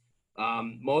Northeast,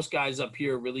 most guys up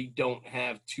here really don't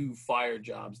have 2 fire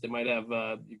jobs. They might have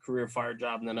a career fire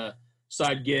job and then a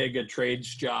side gig, a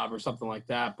trades job or something like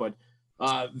that. But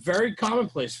very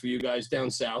commonplace for you guys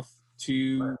down south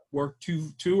to work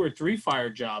two or three fire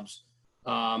jobs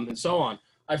and so on.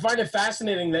 I find it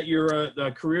fascinating that you're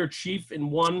a career chief in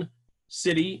one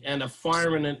city and a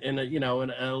fireman in a, you know,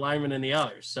 an lineman in the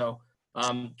other. So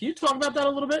can you talk about that a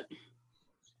little bit?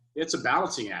 It's a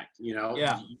balancing act, you know.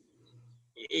 Yeah.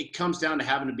 It comes down to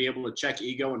having to be able to check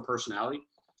ego and personality.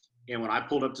 And when I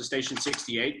pulled up to Station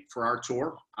 68 for our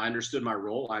tour, I understood my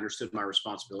role. I understood my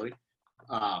responsibility.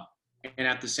 And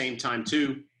at the same time,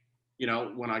 too, you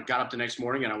know, when I got up the next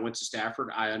morning and I went to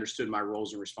Stafford, I understood my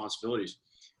roles and responsibilities.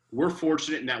 We're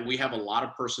fortunate in that we have a lot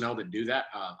of personnel that do that.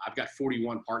 I've got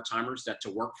 41 part-timers that to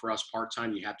work for us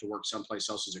part-time, you have to work someplace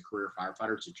else as a career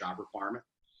firefighter. It's a job requirement.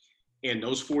 And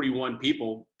those 41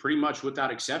 people, pretty much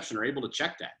without exception, are able to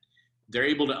check that. they're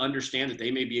able to understand that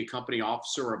they may be a company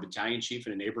officer or a battalion chief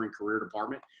in a neighboring career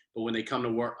department, but when they come to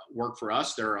work for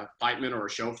us, they're a pipeman or a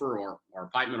chauffeur or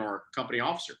a pipeman or a company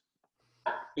officer.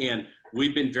 And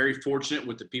we've been very fortunate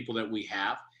with the people that we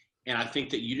have. And I think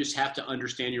that you just have to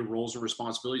understand your roles and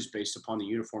responsibilities based upon the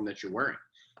uniform that you're wearing.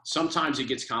 Sometimes it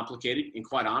gets complicated, and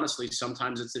quite honestly,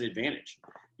 sometimes it's an advantage.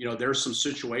 You know, there's some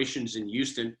situations in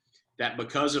Houston that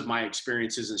because of my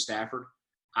experiences in Stafford,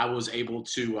 I was able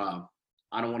to,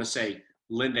 I don't want to say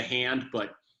lend a hand,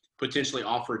 but potentially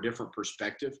offer a different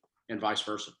perspective and vice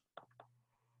versa.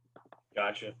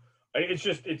 Gotcha.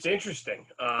 It's interesting.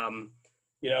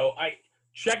 You know,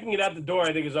 checking it out the door,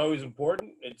 I think, is always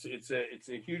important. It's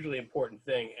a hugely important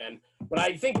thing. But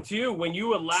I think too, when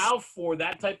you allow for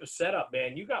that type of setup,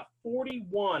 man, you got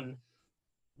 41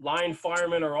 line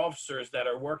firemen or officers that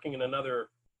are working in another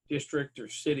district or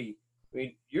city. I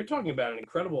mean, you're talking about an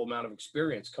incredible amount of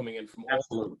experience coming in from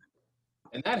all over.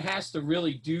 And that has to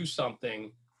really do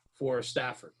something for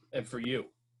Stafford and for you.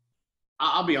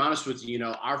 I'll be honest with you, you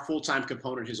know, our full-time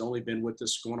component has only been with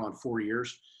us going on 4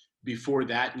 years. Before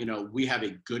that, you know, we have a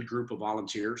good group of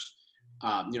volunteers.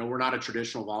 You know, we're not a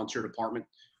traditional volunteer department.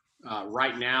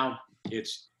 Right now,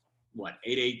 it's,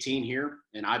 8-18 here,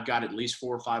 and I've got at least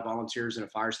 4 or 5 volunteers in a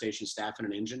fire station staff and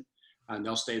an engine, and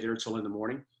they'll stay there till in the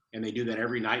morning, and they do that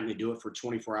every night, and they do it for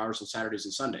 24 hours on Saturdays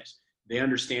and Sundays. They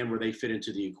understand where they fit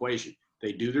into the equation.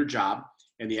 They do their job,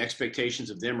 and the expectations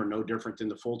of them are no different than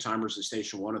the full-timers at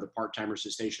Station 1 or the part-timers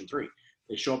at Station 3.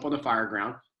 They show up on the fire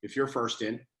ground. If you're first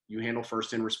in, you handle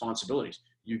first in responsibilities.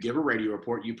 You give a radio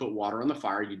report, you put water on the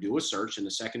fire, you do a search, and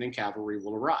the second in cavalry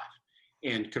will arrive.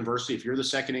 And conversely, if you're the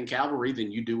second in cavalry,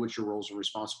 then you do what your roles and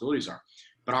responsibilities are.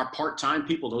 But our part-time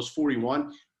people, those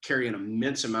 41, carry an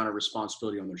immense amount of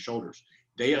responsibility on their shoulders.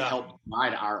 They have helped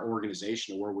guide our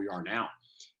organization to where we are now.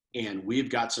 And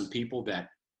we've got some people that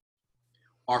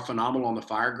are phenomenal on the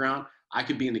fire ground. I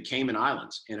could be in the Cayman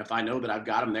Islands, and if I know that I've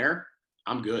got them there,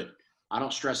 I'm good. I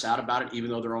don't stress out about it, even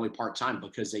though they're only part-time,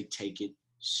 because they take it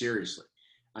seriously.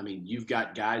 I mean, you've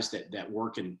got guys that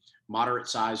work in moderate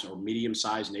size or medium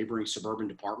size neighboring suburban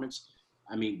departments.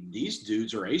 I mean, these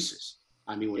dudes are aces.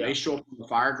 I mean, when they show up on the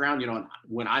fire ground, you know,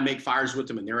 when I make fires with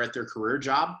them and they're at their career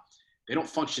job, they don't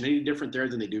function any different there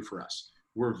than they do for us.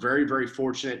 We're very, very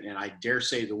fortunate, and I dare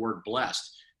say the word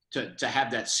blessed, to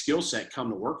have that skill set come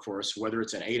to work for us, whether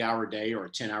it's an 8-hour day or a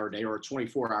 10-hour day or a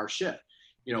 24-hour shift.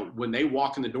 You know, when they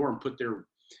walk in the door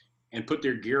and put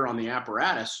their gear on the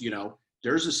apparatus, you know,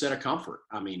 there's a set of comfort.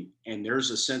 I mean, and there's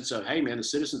a sense of, hey, man, the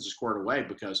citizens are squared away,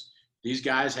 because these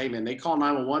guys, hey, man, they call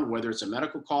 911, whether it's a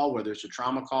medical call, whether it's a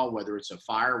trauma call, whether it's a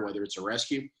fire, whether it's a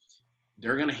rescue,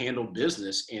 they're going to handle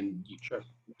business, and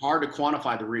hard to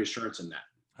quantify the reassurance in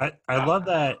that. I love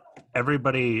that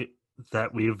everybody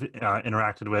that we've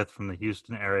interacted with from the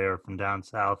Houston area or from down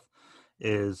south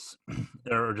is,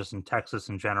 or just in Texas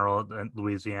in general, and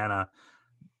Louisiana,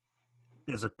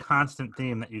 is a constant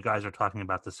theme that you guys are talking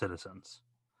about the citizens.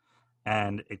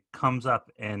 And it comes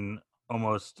up in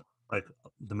almost like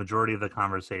the majority of the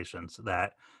conversations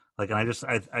that, like, and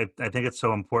I think it's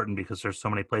so important because there's so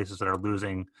many places that are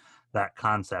losing that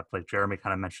concept. Like Jeremy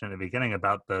kind of mentioned at the beginning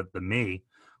about the me,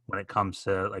 when it comes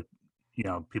to, like, you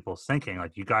know, people's thinking,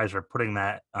 like, you guys are putting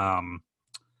that,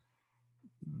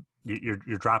 you're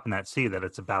dropping that seed that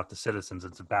it's about the citizens.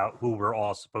 It's about who we're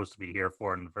all supposed to be here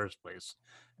for in the first place.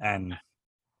 And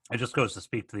it just goes to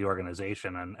speak to the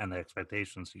organization and the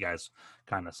expectations you guys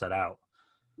kind of set out.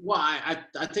 Well,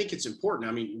 I think it's important.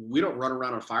 I mean, we don't run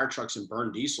around on fire trucks and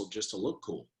burn diesel just to look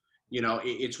cool. You know,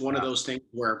 it's one of those things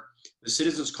where the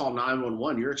citizens call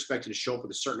 911, you're expected to show up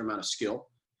with a certain amount of skill,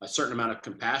 a certain amount of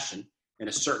compassion, and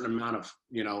a certain amount of,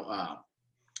 you know,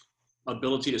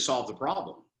 ability to solve the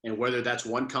problem. And whether that's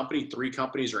one company, 3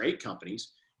 companies, or 8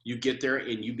 companies, you get there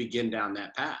and you begin down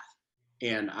that path.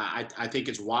 And I think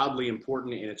it's wildly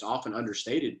important, and it's often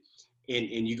understated.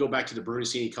 And you go back to the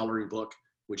Brunacini coloring book,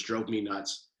 which drove me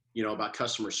nuts, you know, about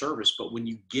customer service. But when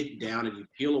you get down and you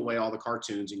peel away all the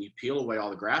cartoons and you peel away all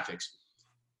the graphics,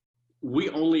 we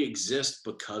only exist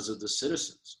because of the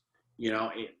citizens, you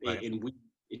know, Right. and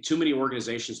too many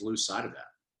organizations lose sight of that.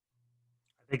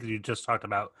 I think you just talked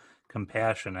about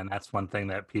compassion, and that's one thing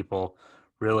that people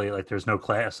really like. There's no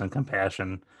class in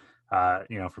compassion,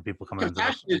 you know, for people coming into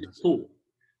Compassion is cool.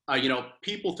 You know,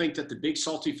 people think that the big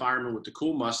salty fireman with the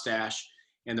cool mustache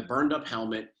and the burned up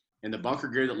helmet and the bunker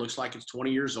gear that looks like it's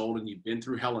 20 years old and you've been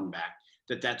through hell and back,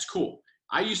 that's cool.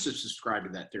 I used to subscribe to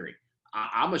that theory.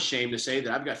 I'm ashamed to say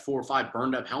that I've got 4 or 5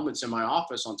 burned up helmets in my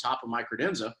office on top of my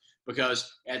credenza,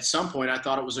 because at some point I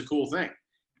thought it was a cool thing.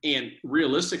 And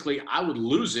realistically, I would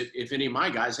lose it if any of my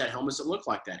guys had helmets that looked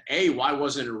like that. A, why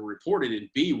wasn't it reported? And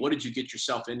B, what did you get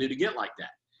yourself into to get like that?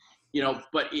 You know,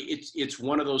 but it's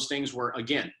one of those things where,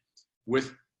 again,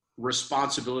 with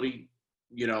responsibility,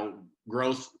 you know,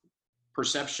 growth,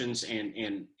 perceptions,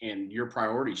 and your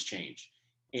priorities change.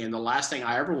 And the last thing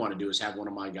I ever want to do is have one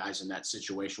of my guys in that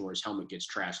situation where his helmet gets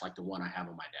trashed like the one I have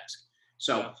on my desk.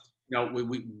 So, you know,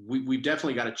 we've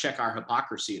definitely got to check our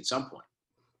hypocrisy at some point.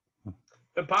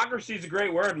 Hypocrisy is a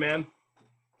great word, man.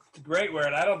 It's a great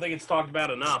word. I don't think it's talked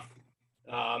about enough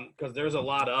because there's a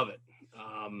lot of it.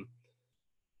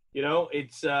 You know,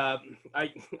 it's I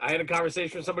had a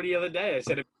conversation with somebody the other day. I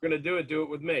said, if you're going to do it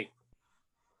with me.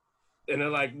 And they're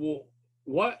like, well,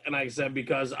 what? And I said,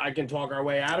 because I can talk our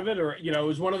way out of it. Or, you know, it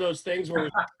was one of those things where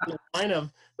it was the line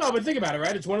of, no, but think about it,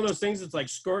 right? It's one of those things that's like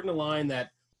skirting a line that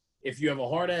if you have a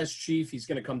hard-ass chief, he's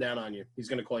going to come down on you. He's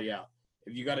going to call you out.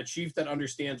 If you got a chief that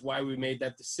understands why we made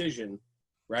that decision,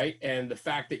 right? And the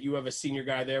fact that you have a senior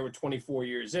guy there with 24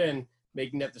 years in,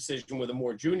 making that decision with a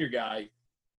more junior guy,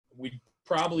 we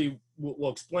probably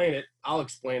will explain it. I'll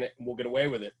explain it and we'll get away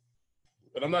with it.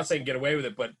 But I'm not saying get away with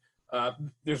it, but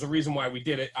there's a reason why we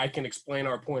did it. I can explain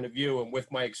our point of view, and with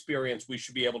my experience, we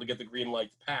should be able to get the green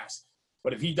light to pass.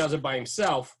 But if he does it by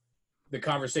himself, the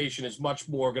conversation is much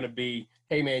more going to be,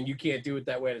 hey, man, you can't do it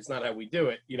that way. That's not how we do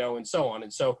it, you know, and so on.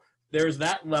 And so there's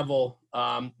that level,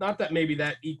 not that maybe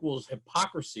that equals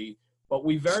hypocrisy, but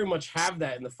we very much have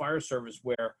that in the fire service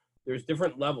where there's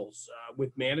different levels.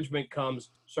 With management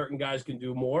comes certain guys can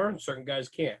do more and certain guys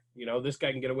can't. You know, this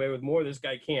guy can get away with more, this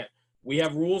guy can't. We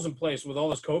have rules in place with all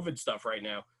this COVID stuff right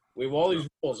now. We have all these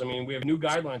rules. I mean, we have new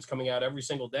guidelines coming out every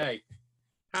single day.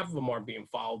 Half of them aren't being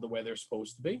followed the way they're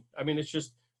supposed to be. I mean, it's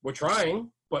just, we're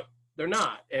trying, but they're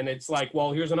not. And it's like,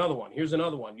 well, here's another one. Here's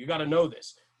another one. You got to know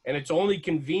this. And it's only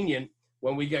convenient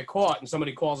when we get caught and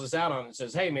somebody calls us out on it and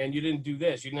says, hey, man, you didn't do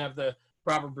this. You didn't have the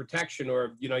proper protection,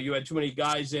 or, you know, you had too many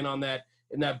guys in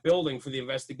that building for the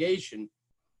investigation.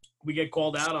 We get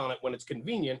called out on it when it's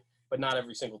convenient, but not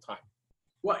every single time.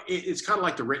 Well, it's kind of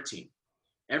like the RIT team.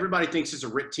 Everybody thinks it's a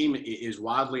RIT team is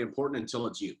wildly important until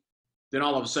it's you. Then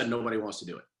all of a sudden, nobody wants to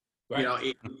do it.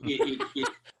 Right. You know,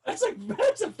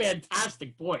 that's a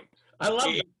fantastic point. I love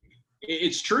it.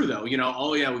 It's true, though. You know,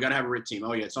 oh, yeah, we got to have a RIT team.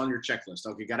 Oh, yeah, it's on your checklist.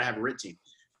 Okay, got to have a RIT team.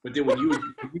 But then when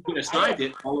you get assigned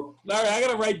it, Larry, I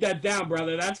gotta write that down,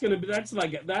 brother. That's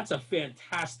a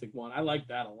fantastic one. I like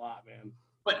that a lot, man.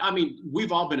 But I mean,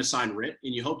 we've all been assigned RIT,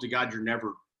 and you hope to God you're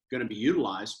never going to be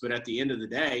utilized. But at the end of the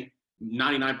day,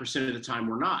 99% of the time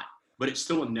we're not. But it's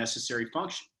still a necessary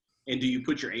function. And do you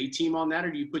put your A team on that,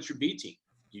 or do you put your B team?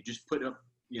 You just put up,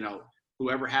 you know,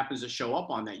 whoever happens to show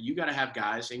up on that. You got to have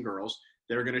guys and girls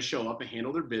that are going to show up and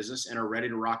handle their business and are ready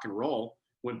to rock and roll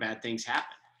when bad things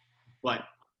happen. But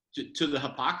to the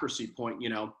hypocrisy point, you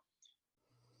know,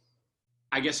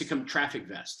 I guess it comes traffic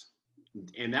vest.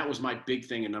 And that was my big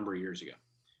thing a number of years ago.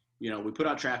 You know, we put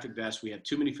out traffic vests. We have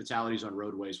too many fatalities on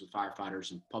roadways with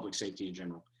firefighters and public safety in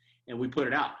general. And we put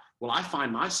it out. Well, I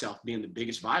find myself being the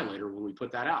biggest violator when we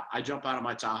put that out. I jump out of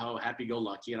my Tahoe,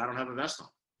 happy-go-lucky, and I don't have a vest on.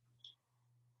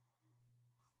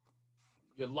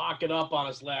 You lock it up on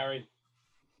us, Larry.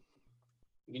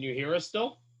 Can you hear us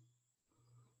still?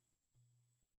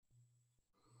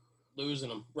 Losing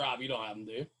them. Rob, you don't have them,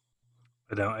 do you?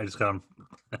 I don't. I just got them.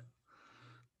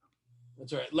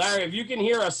 That's all right. Larry, if you can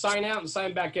hear us, sign out and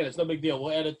sign back in. It's no big deal.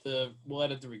 We'll edit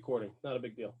the recording. Not a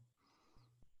big deal.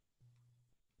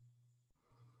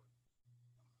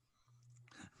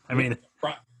 I mean, it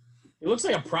looks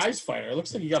like a prize fighter. It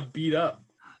looks like he got beat up.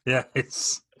 Yeah,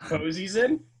 it's pose he's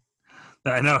in.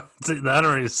 I know. That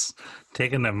or he's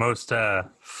taking the most.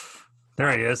 There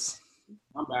he is.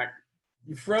 I'm back.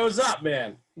 You froze up,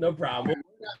 man. No problem.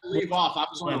 Leave off. I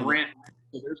was on a rant.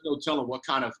 So there's no telling what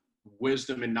kind of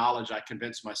wisdom and knowledge I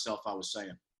convinced myself I was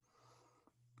saying.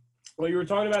 Well, you were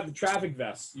talking about the traffic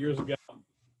vests years ago.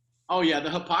 Oh, yeah,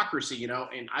 the hypocrisy, you know,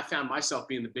 and I found myself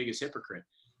being the biggest hypocrite.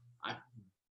 I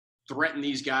threaten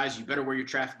these guys, you better wear your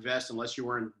traffic vest unless you're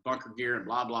wearing bunker gear and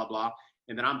blah, blah, blah.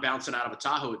 And then I'm bouncing out of a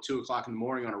Tahoe at 2 o'clock in the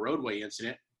morning on a roadway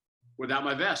incident without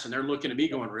my vest. And they're looking at me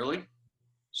going, really?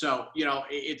 So, you know,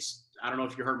 I don't know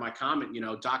if you heard my comment, you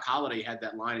know, Doc Holliday had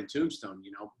that line in Tombstone,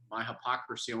 you know, my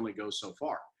hypocrisy only goes so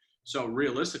far. So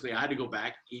realistically, I had to go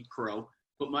back, eat crow,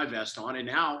 put my vest on, and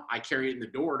now I carry it in the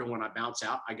door to when I bounce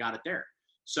out, I got it there.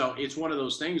 So it's one of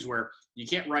those things where you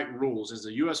can't write rules. As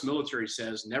the U.S. military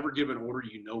says, never give an order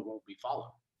you know won't be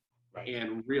followed. Right.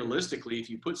 And realistically, if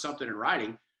you put something in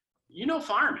writing, you know,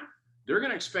 firemen, they're going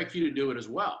to expect you to do it as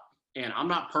well. And I'm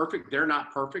not perfect. They're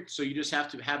not perfect. So you just have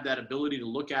to have that ability to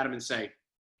look at them and say,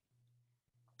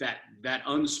 that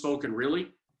unspoken really,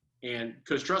 And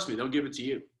because trust me, they'll give it to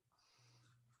you.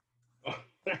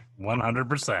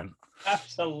 100%.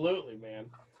 Absolutely, man.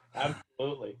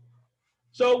 Absolutely.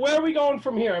 So where are we going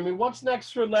from here? I mean, what's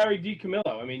next for Larry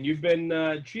DiCamillo? I mean, you've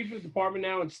been chief of department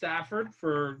now in Stafford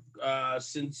for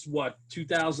since what,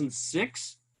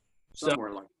 2006?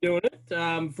 Somewhere like Doing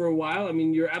it for a while. I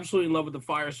mean, you're absolutely in love with the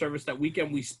fire service. That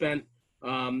weekend we spent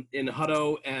in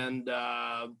Hutto and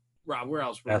Rob, where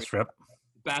else? Bass Trip.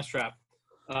 Bastrap.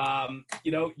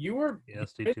 You know, you were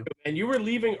EST2. and you were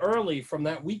leaving early from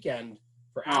that weekend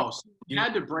for Oh, hours. you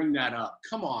had to bring that up.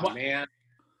 Come on, What? man.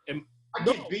 Am- I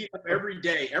No. get beat up every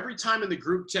day. Every time in the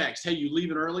group text, hey, you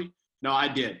leaving early? No, I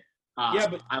did. Yeah,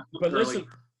 but I left But early. listen,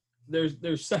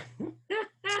 there's some,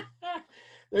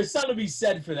 there's something to be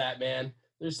said for that, man.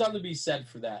 There's something to be said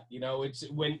for that. You know, it's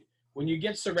when you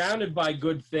get surrounded by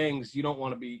good things, you don't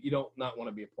want to be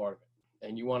a part of it,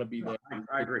 and you want to be there.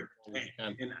 I agree.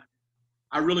 And- And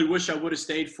I really wish I would have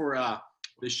stayed for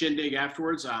the shindig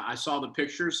afterwards. I saw the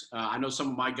pictures. I know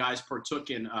some of my guys partook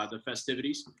in the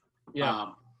festivities.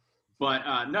 Yeah,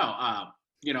 But no,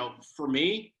 you know, for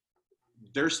me,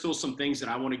 there's still some things that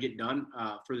I want to get done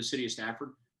for the city of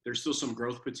Stafford. There's still some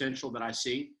growth potential that I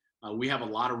see. We have a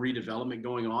lot of redevelopment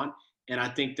going on, and I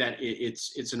think that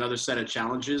it's another set of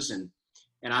challenges. And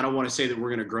I don't want to say that we're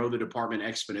going to grow the department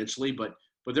exponentially, but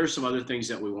there's some other things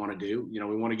that we want to do. You know,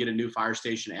 we want to get a new fire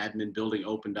station admin building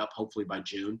opened up, hopefully by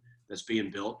June. That's being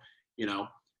built. You know,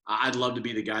 I'd love to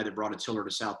be the guy that brought a tiller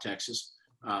to South Texas,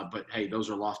 but hey, those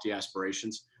are lofty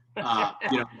aspirations. You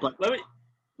know, but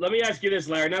let me ask you this,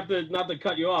 Larry. Not to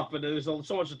cut you off, but there's so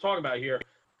much to talk about here.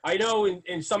 I know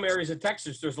in some areas of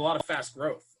Texas, there's a lot of fast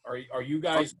growth. Are you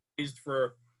guys raised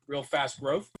for real fast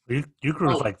growth? You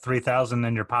grew like 3,000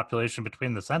 in your population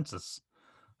between the census.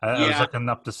 I was Yeah. looking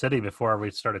up the city before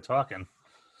we started talking.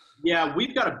 yeah,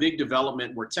 we've got a big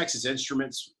development where Texas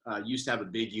Instruments used to have a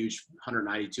big, huge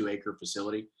 192-acre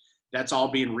facility. That's all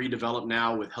being redeveloped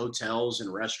now with hotels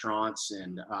and restaurants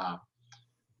and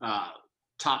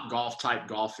top golf type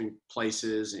golfing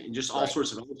places and just all Right.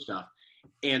 sorts of other stuff.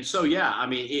 And so, yeah, I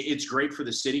mean, it's great for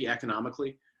the city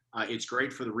economically. It's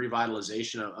great for the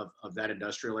revitalization of that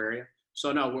industrial area.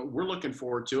 So, no, we're looking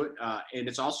forward to it. And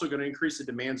it's also going to increase the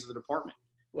demands of the department.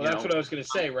 Well, You that's know? what I was going to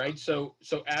say, right? So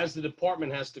as the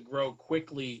department has to grow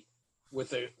quickly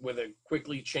with a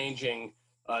quickly changing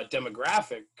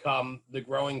demographic, come the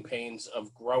growing pains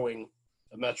of growing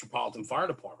a metropolitan fire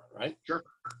department, right?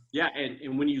 Yeah,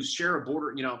 and when you share a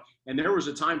border, you know, and there was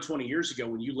a time 20 years ago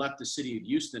when you left the city of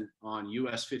Houston on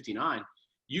US 59,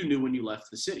 you knew when you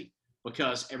left the city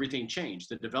because everything changed,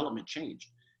 the development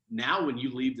changed. Now, when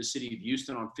you leave the city of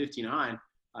Houston on 59,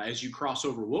 as you cross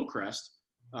over Willcrest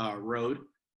Road,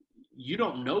 you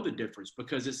don't know the difference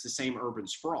because it's the same urban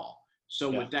sprawl. So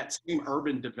Yeah. with that same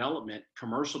urban development,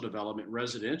 commercial development,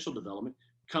 residential development,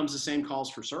 comes the same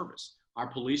calls for service. Our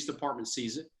police department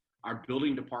sees it. Our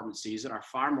building department sees it. Our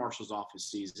fire marshal's office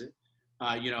sees it.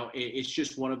 You know, it's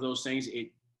just one of those things.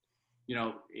 It's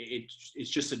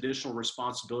just additional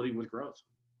responsibility with growth.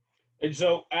 And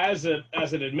so as an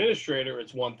administrator,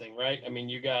 it's one thing, right? I mean,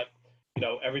 you got, you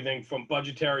know, everything from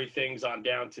budgetary things on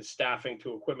down to staffing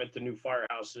to equipment to new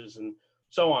firehouses and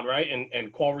so on, right?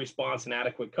 And call response and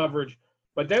adequate coverage.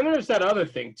 But then there's that other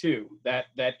thing too, that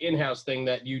in-house thing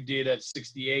that you did at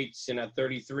 68 and at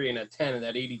 33 and at 10 and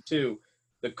at 82,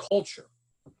 the culture.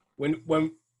 When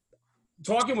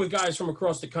talking with guys from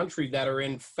across the country that are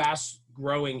in fast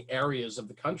growing areas of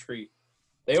the country,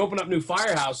 they open up new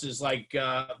firehouses like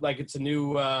it's a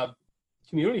new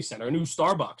community center, a new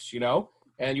Starbucks, you know?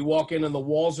 And you walk in and the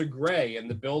walls are gray and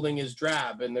the building is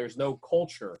drab and there's no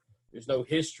culture, there's no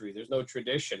history, there's no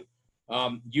tradition.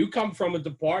 You come from a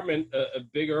department, a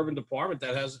big urban department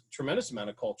that has a tremendous amount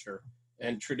of culture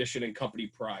and tradition and company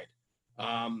pride.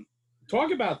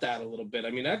 Talk about that a little bit.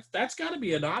 I mean, that's got to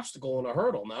be an obstacle and a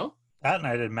hurdle, no? That, and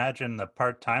I'd imagine the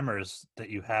part-timers that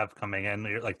you have coming in,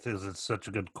 you're like, this is such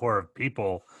a good core of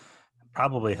people,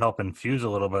 probably help infuse a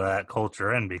little bit of that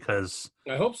culture in because,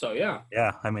 I hope so, yeah.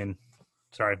 yeah, I mean,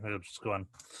 sorry, I was just going.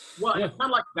 Well, Yeah. it's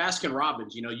kind of like Baskin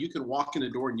Robbins. You know, you can walk in the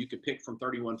door and you can pick from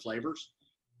 31 flavors,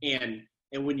 and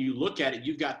when you look at it,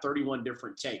 you've got 31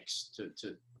 different takes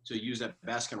to use that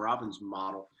Baskin Robbins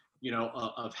model. You know,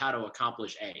 of how to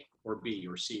accomplish A or B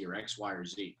or C or X, Y, or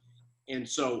Z. And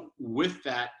so with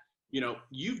that, you know,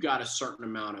 you've got a certain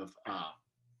amount of.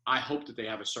 I hope that they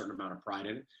have a certain amount of pride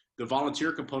in it. The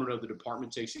volunteer component of the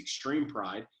department takes extreme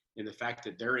pride in the fact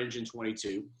that their engine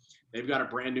 22. They've got a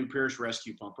brand new Pierce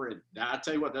rescue pumper. And I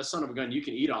tell you what, that son of a gun, you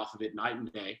can eat off of it night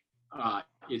and day.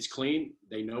 It's clean.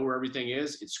 They know where everything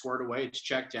is. It's squared away. It's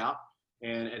checked out.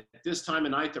 And at this time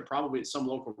of night, they're probably at some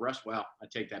local restaurant. Well, I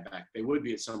take that back. They would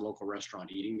be at some local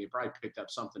restaurant eating. They probably picked up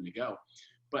something to go.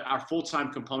 But our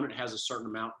full-time component has a certain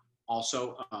amount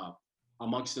also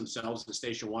amongst themselves at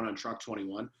Station 1 on Truck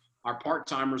 21. Our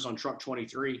part-timers on Truck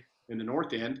 23 in the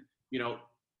north end, you know,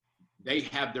 they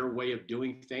have their way of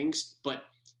doing things. But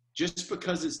just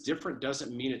because it's different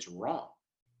doesn't mean it's wrong.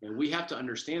 And we have to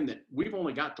understand that we've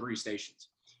only got 3 stations.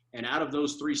 And out of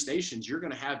those 3 stations, you're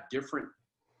going to have different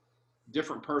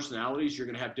personalities. You're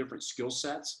going to have different skill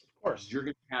sets. Of course. You're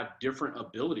going to have different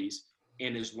abilities.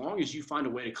 And as long as you find a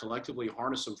way to collectively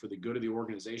harness them for the good of the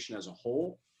organization as a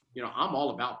whole, you know, I'm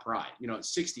all about pride. You know, at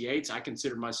 68s, I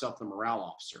considered myself the morale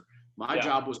officer. My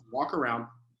job was to walk around,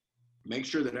 make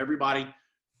sure that everybody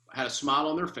had a smile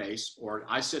on their face, or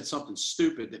I said something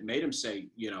stupid that made them say,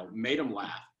 you know, made them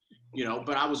laugh, you know,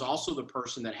 but I was also the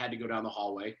person that had to go down the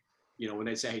hallway, you know, when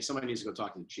they say, hey, somebody needs to go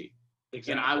talk to the chief.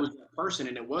 Exactly. And I was that person,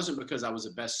 and it wasn't because I was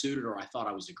the best suited or I thought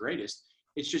I was the greatest.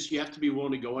 It's just you have to be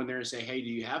willing to go in there and say, hey, do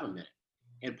you have a minute?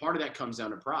 And part of that comes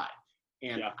down to pride.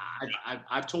 And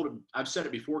I've said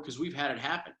it before because we've had it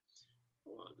happen.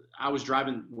 I was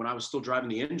driving when I was still driving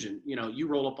the engine. You know, you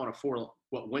roll up on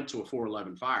what went to a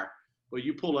 411 fire. Well,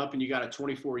 you pull up and you got a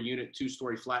 24-unit,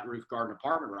 2-story flat roof garden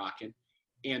apartment rocking,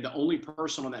 and the only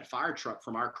person on that fire truck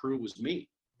from our crew was me.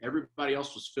 Everybody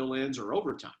else was fill-ins or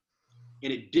overtime.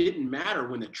 And it didn't matter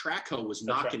when the track hoe was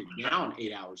knocking it down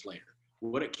 8 hours later.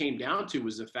 What it came down to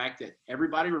was the fact that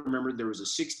everybody remembered there was a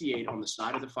 68 on the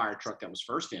side of the fire truck that was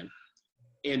first in,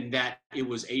 and that it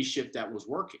was a shift that was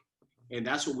working. And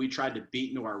that's what we tried to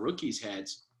beat into our rookies'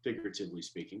 heads, figuratively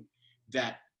speaking,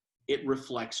 that it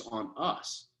reflects on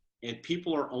us. And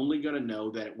people are only going to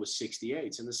know that it was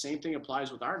 68s. And the same thing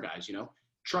applies with our guys, you know.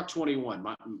 Truck 21,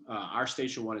 our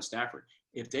Station 1 in Stafford,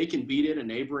 if they can beat in a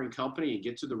neighboring company and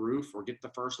get to the roof or get the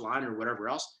first line or whatever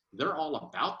else, they're all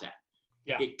about that.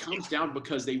 Yeah. It comes down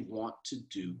because they want to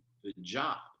do the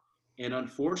job. And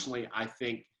unfortunately, I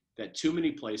think that too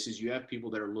many places you have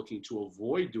people that are looking to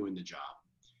avoid doing the job.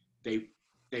 They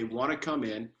want to come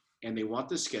in and they want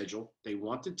the schedule, they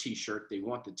want the T-shirt, they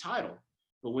want the title.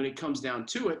 But when it comes down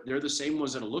to it, they're the same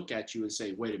ones that'll look at you and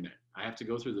say, wait a minute, I have to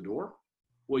go through the door?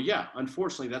 Well, yeah,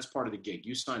 unfortunately, that's part of the gig.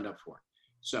 You signed up for it.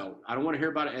 So I don't want to hear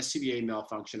about an SCBA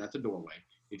malfunction at the doorway.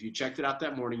 If you checked it out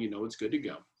that morning, you know it's good to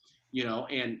go. You know,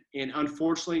 and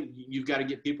unfortunately, you've got to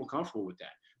get people comfortable with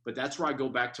that. But that's where I go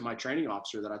back to my training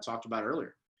officer that I talked about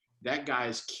earlier. That guy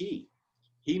is key.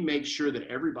 He makes sure that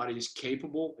everybody is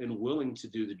capable and willing to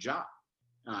do the job.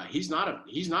 He's not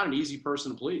an easy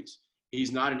person to please.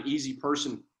 He's not an easy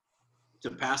person to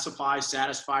pacify,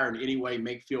 satisfy, or in any way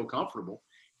make feel comfortable.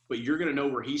 But you're going to know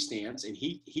where he stands, and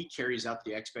he carries out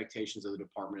the expectations of the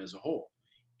department as a whole.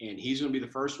 And he's going to be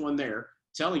the first one there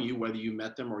telling you whether you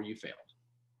met them or you failed.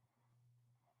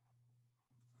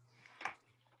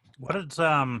 What is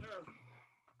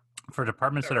for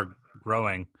departments that are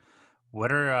growing?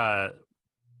 What are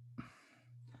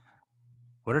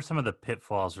some of the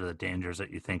pitfalls or the dangers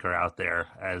that you think are out there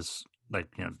as, like,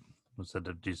 you know, said,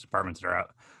 these departments that are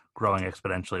out growing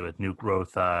exponentially with new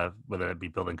growth, whether it be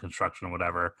building construction or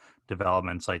whatever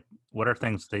developments? Like, what are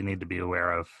things they need to be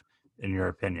aware of, in your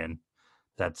opinion,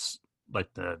 that's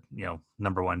like the, you know,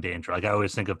 number one danger? Like, I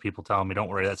always think of people telling me, don't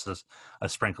worry, that's just a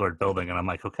sprinklered building. And I'm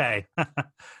like, okay,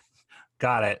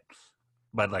 got it.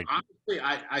 But like, honestly,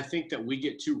 I think that we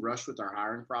get too rushed with our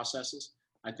hiring processes.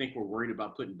 I think we're worried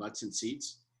about putting butts in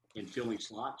seats and filling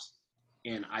slots.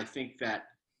 And I think that,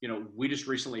 you know, we just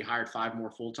recently hired 5 more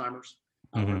full-timers.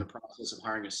 We're in the process of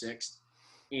hiring a 6th.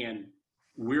 And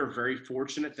we're very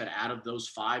fortunate that out of those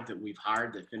 5 that we've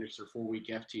hired that finished their 4-week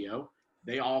FTO,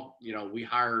 they all, you know, we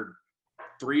hired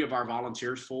 3 of our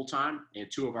volunteers full-time and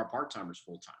 2 of our part-timers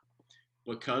full-time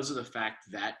because of the fact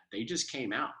that they just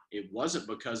came out. It wasn't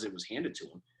because it was handed to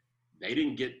them. They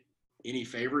didn't get any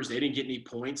favors. They didn't get any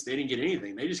points. They didn't get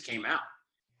anything. They just came out.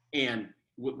 And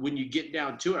when you get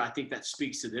down to it, I think that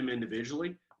speaks to them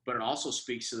individually, but it also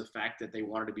speaks to the fact that they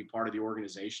wanted to be part of the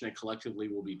organization and collectively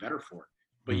will be better for it.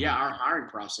 But yeah, our hiring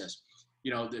process,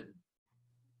 you know,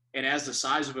 and as the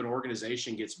size of an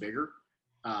organization gets bigger,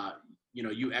 you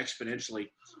know, you exponentially,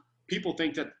 people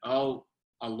think that, oh,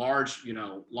 a large, you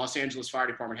know, Los Angeles Fire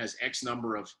Department has X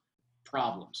number of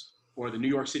problems, or the New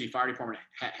York City Fire Department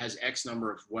has X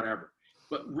number of whatever.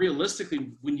 But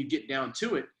realistically, when you get down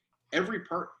to it, every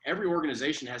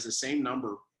organization has the same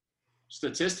number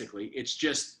statistically. It's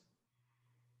just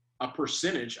a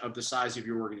percentage of the size of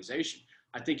your organization.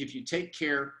 I think if you take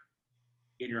care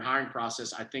in your hiring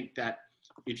process, I think that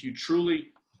if you truly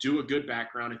do a good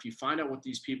background, if you find out what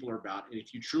these people are about, and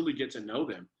if you truly get to know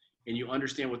them and you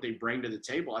understand what they bring to the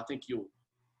table, I think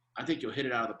I think you'll hit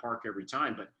it out of the park every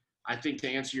time. But I think to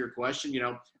answer your question,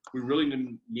 we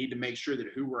really need to make sure that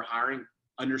who we're hiring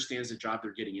understands the job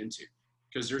they're getting into,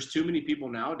 because there's too many people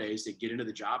nowadays that get into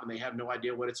the job and they have no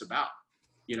idea what it's about.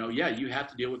 Yeah, you have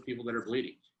to deal with people that are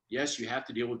bleeding. Yes, you have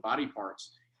to deal with body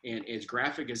parts, and as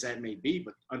graphic as that may be,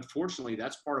 but unfortunately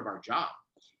that's part of our job.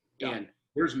 Yeah. And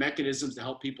there's mechanisms to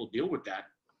help people deal with that.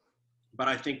 But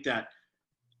I think that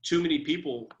too many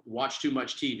people watch too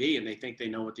much TV and they think they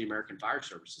know what the American Fire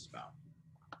Service is about.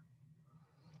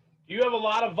 Do you have a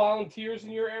lot of volunteers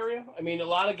in your area? I mean, a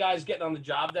lot of guys getting on the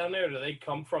job down there, do they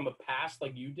come from a past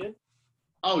like you did?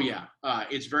 Oh, yeah.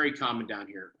 It's very common down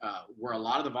here where a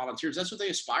lot of the volunteers, that's what they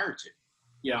aspire to,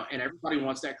 and everybody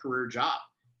wants that career job.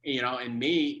 And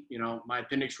me, my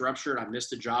appendix ruptured. I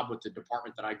missed a job with the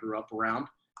department that I grew up around,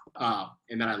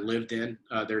 and then I lived in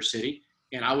their city.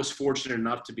 And I was fortunate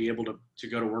enough to be able to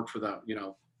go to work for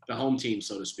the home team,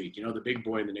 so to speak, the big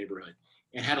boy in the neighborhood,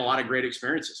 and had a lot of great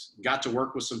experiences. Got to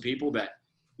work with some people that,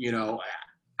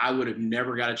 I would have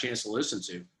never got a chance to listen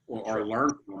to or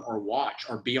learn from or watch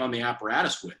or be on the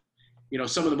apparatus with.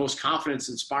 Some of the most confidence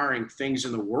inspiring things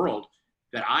in the world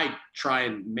that I try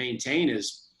and maintain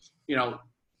is, I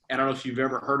don't know if you've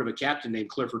ever heard of a captain named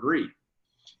Clifford Reed.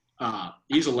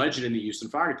 He's a legend in the Houston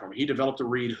Fire Department. He developed the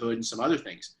Reed hood and some other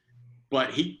things,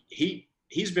 but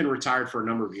he's been retired for a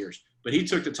number of years, but he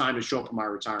took the time to show up at my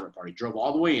retirement party, drove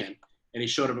all the way in, and he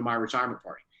showed up at my retirement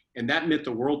party. And that meant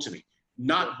the world to me,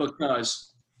 not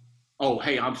because, oh,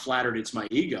 hey, I'm flattered, it's my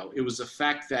ego. It was the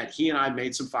fact that he and I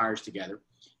made some fires together,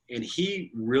 and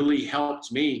he really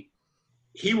helped me.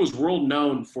 He was world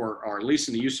known for, or at least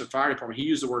in the Houston Fire Department, he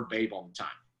used the word babe all the time.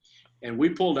 And we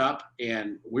pulled up,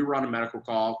 and we were on a medical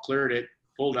call, cleared it,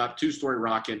 pulled up, 2-story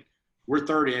rocking. We're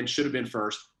third in, should have been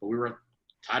first, but we were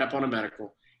tied up on a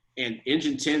medical. And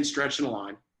Engine 10 stretching the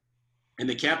line, and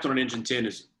the captain on Engine 10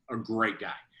 is a great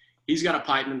guy. He's got a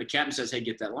pipe, and the captain says, hey,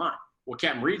 get that line. Well,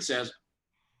 Captain Reed says,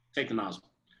 take the nozzle.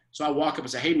 So I walk up and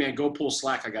say, hey, man, go pull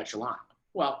slack. I got your line.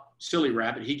 Well, silly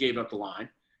rabbit, he gave up the line.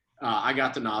 I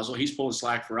got the nozzle. He's pulling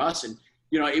slack for us. And,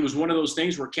 it was one of those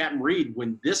things where Captain Reed,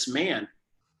 when this man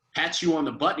pats you on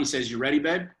the butt and he says, you ready,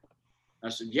 babe? I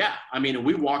said, yeah. I mean, and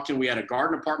we walked in, we had a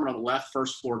garden apartment on the left,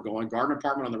 first floor going, garden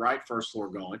apartment on the right, first floor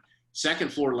going,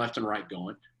 second floor left and right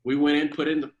going. We went in,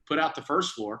 put out the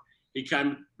first floor. He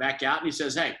came back out and he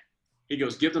says, hey, he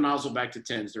goes, give the nozzle back to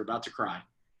Tens. They're about to cry.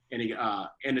 And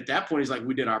and at that point, he's like,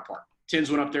 we did our part.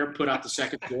 Tens went up there, put out the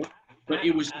second floor. But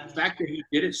it was the fact that he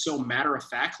did it so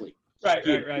matter-of-factly.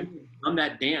 Right. On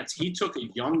that dance, he took a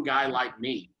young guy like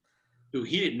me, who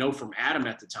he didn't know from Adam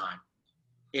at the time,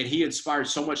 and he inspired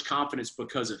so much confidence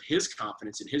because of his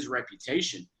confidence and his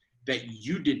reputation that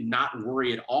you did not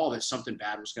worry at all that something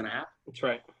bad was going to happen. That's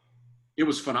right. It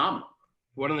was phenomenal.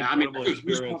 What an incredible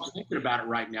experience. I'm thinking about it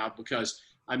right now because,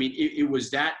 it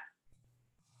was that,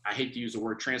 I hate to use the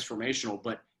word transformational,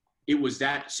 but it was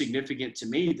that significant to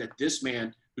me that this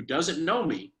man who doesn't know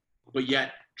me, but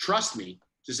yet trust me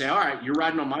to say, all right, you're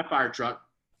riding on my fire truck.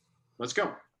 Let's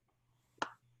go.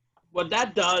 What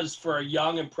that does for a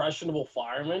young, impressionable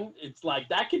fireman, it's like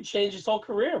that could change his whole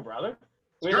career, brother.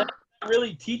 Sure. That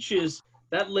really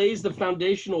that lays the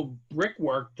foundational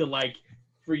brickwork to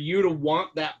for you to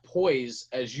want that poise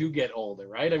as you get older,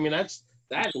 right? That's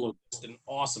just an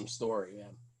awesome story, man.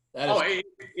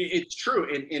 It's true.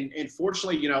 And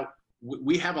fortunately,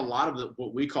 we have a lot of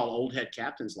what we call old head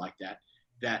captains like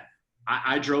that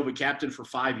I drove a captain for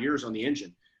 5 years on the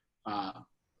engine.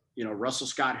 Russell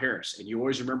Scott Harris, and you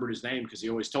always remembered his name because he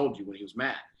always told you when he was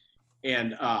mad.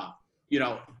 And,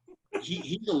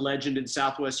 he's a legend in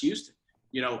Southwest Houston.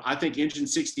 I think Engine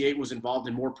 68 was involved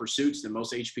in more pursuits than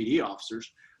most HPD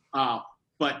officers.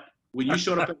 But when you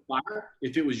showed up at fire,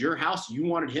 if it was your house, you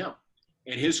wanted him.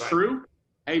 And his crew,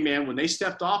 hey, man, when they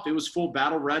stepped off, it was full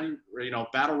battle ready,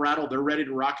 battle rattle. They're ready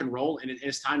to rock and roll, and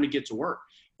it's time to get to work.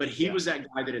 But he was that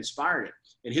guy that inspired it.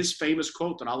 And his famous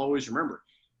quote that I'll always remember,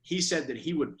 he said that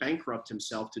he would bankrupt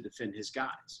himself to defend his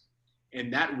guys.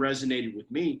 And that resonated with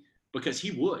me because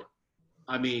he would.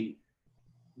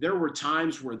 There were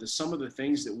times where some of the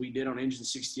things that we did on Engine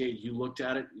 68, you looked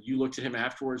at him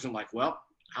afterwards and like, well,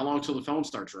 how long till the phone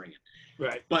starts ringing?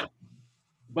 Right.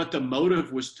 But the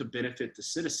motive was to benefit the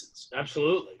citizens.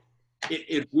 Absolutely.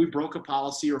 If we broke a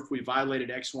policy or if we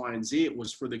violated X, Y, and Z, it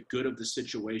was for the good of the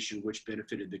situation, which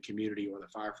benefited the community or the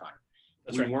firefighter.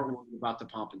 We weren't worried about the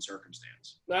pomp and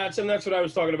circumstance. That's what I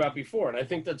was talking about before. And I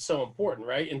think that's so important,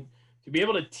 right? And to be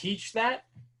able to teach that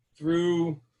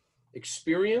through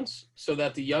experience so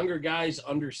that the younger guys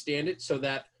understand it, so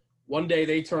that one day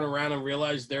they turn around and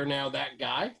realize they're now that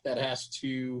guy that has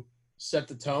to set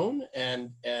the tone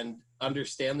and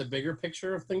understand the bigger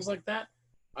picture of things like that.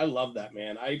 I love that,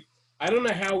 man. I don't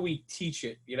know how we teach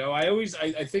it. You know,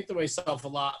 I think to myself a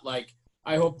lot, like,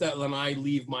 I hope that when I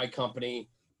leave my company,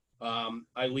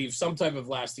 I leave some type of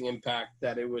lasting impact,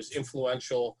 that it was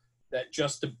influential, that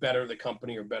just to better the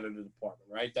company or better the department,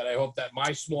 right? That I hope that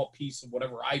my small piece of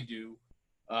whatever I do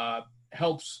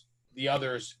helps the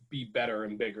others be better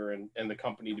and bigger, and the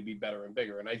company to be better and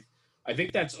bigger. And I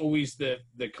think that's always the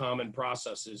common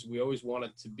process, is we always want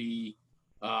it to be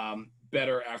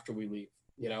better after we leave.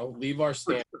 You know, leave our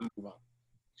stand and move on.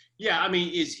 Yeah, I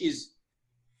mean, is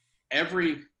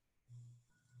every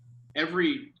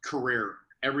career,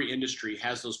 every industry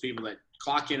has those people that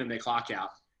clock in and they clock out,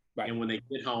 Right. and when they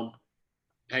get home,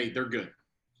 hey, they're good.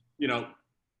 You know,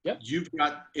 Yep. You've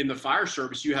got, in the fire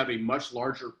service, you have a much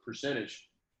larger percentage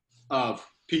of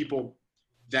people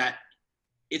that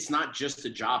it's not just a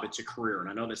job, it's a career. And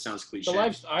I know that sounds cliche. The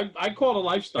lifestyle, I call it a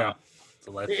lifestyle. It's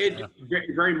a life, It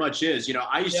very much is. You know,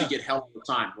 I used Yeah. to get hell all the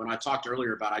time. When I talked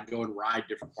earlier about I'd go and ride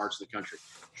different parts of the country.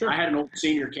 Sure. I had an old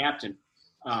senior captain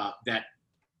that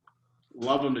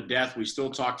love him to death. We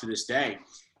still talk to this day.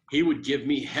 He would give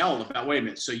me hell about, wait a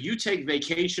minute, so you take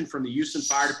vacation from the Houston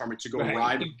Fire Department to go Right.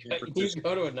 ride? You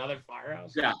go to another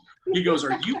firehouse. Yeah. He goes,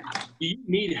 do you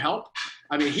need help?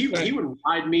 I mean, he would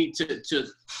ride me to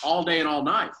all day and all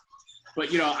night.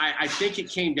 But, you know, I think it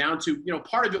came down to, you know,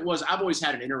 part of it was I've always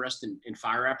had an interest in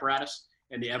fire apparatus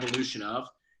and the evolution of.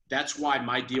 That's why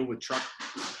my deal with truck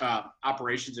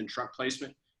operations and truck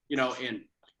placement, you know,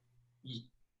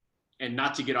 and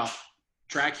not to get off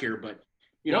track here, but,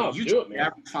 you know, you do it, the man.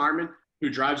 average fireman who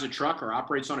drives a truck or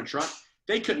operates on a truck,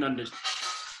 they couldn't understand.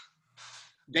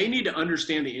 They need to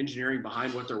understand the engineering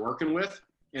behind what they're working with.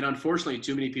 And unfortunately,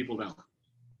 too many people don't.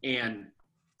 And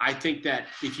I think that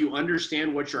if you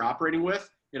understand what you're operating with,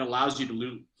 it allows you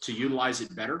to utilize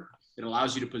it better. It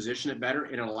allows you to position it better,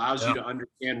 and it allows you to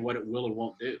understand what it will and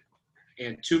won't do.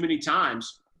 And too many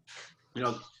times, you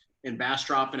know, in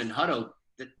Bastrop and in Hutto,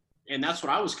 and that's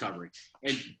what I was covering.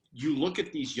 And you look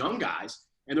at these young guys,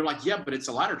 and they're like, yeah, but it's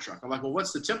a ladder truck. I'm like, well,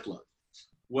 what's the tip load?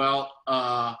 Well,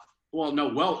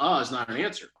 no, is not an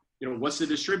answer. You know, what's the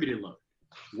distributed load?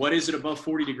 What is it above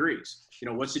 40 degrees? You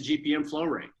know, what's the GPM flow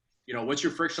rate? You know, what's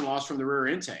your friction loss from the rear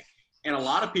intake? And a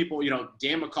lot of people, you know,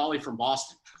 Dan McCauley from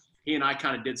Boston, he and I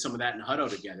kind of did some of that in Hutto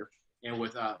together. And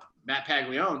with Matt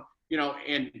Paglione, you know,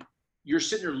 and you're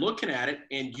sitting there looking at it,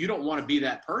 and you don't want to be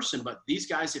that person, but these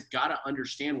guys have got to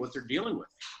understand what they're dealing with.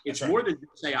 It's more than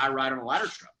just say, I ride on a ladder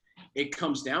truck. It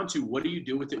comes down to, what do you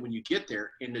do with it when you get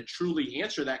there? And to truly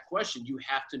answer that question, you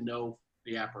have to know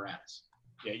the apparatus.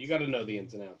 Yeah, you got to know the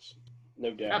ins and outs.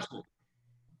 No doubt. Absolutely.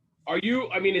 Are you,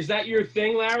 I mean, is that your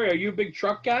thing, Larry? Are you a big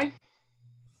truck guy?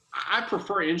 I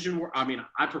prefer engine work. I mean,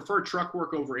 I prefer truck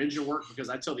work over engine work, because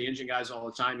I tell the engine guys all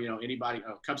the time, you know, anybody,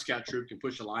 a Cub Scout troop can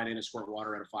push a line in and squirt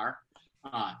water at a fire.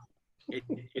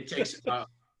 It takes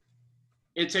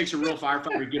a real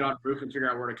firefighter to get on the roof and figure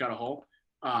out where to cut a hole.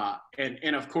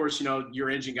 And of course, you know, your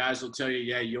engine guys will tell you,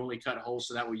 yeah, you only cut a hole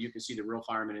so that way you can see the real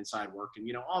fireman inside working,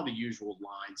 you know, all the usual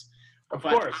lines. Of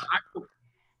But course.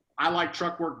 I like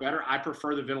truck work better. I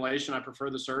prefer the ventilation. I prefer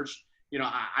the surge. You know,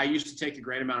 I used to take a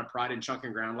great amount of pride in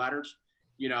chunking ground ladders.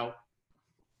 You know,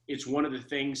 it's one of the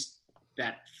things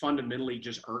that fundamentally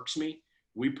just irks me.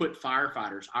 We put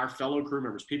firefighters, our fellow crew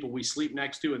members, people we sleep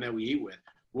next to and that we eat with,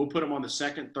 we'll put them on the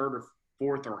second, third, or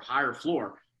fourth or higher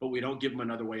floor, but we don't give them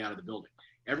another way out of the building.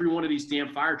 Every one of these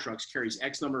damn fire trucks carries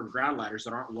X number of ground ladders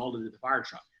that aren't welded to the fire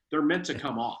truck. They're meant to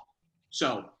come off.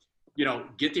 So, you know,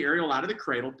 get the aerial out of the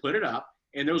cradle, put it up,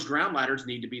 and those ground ladders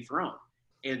need to be thrown.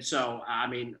 And so, I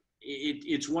mean,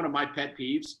 it's one of my pet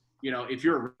peeves. You know, if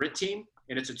you're a RIT team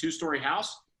and it's a 2-story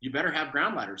house, you better have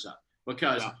ground ladders up,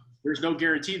 because there's no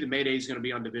guarantee the Mayday is going to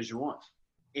be on Division I.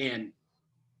 And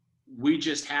we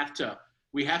just have to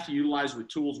utilize the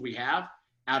tools we have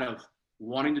out of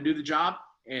wanting to do the job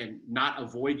and not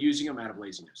avoid using them out of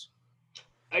laziness.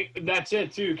 That's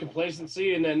it too,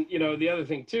 complacency. And then, you know, the other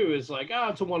thing too is like, oh,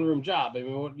 it's a one-room job. I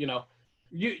mean, you know,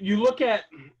 you look at,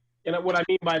 and what I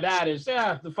mean by that is,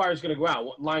 the fire's going to go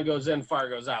out. Line goes in, fire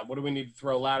goes out. What do we need to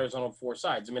throw ladders on 4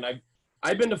 sides? I mean,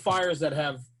 I've been to fires that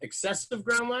have excessive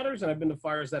ground ladders, and I've been to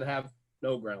fires that have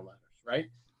no ground ladders, right?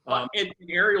 And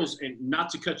aerials, and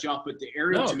not to cut you off, but the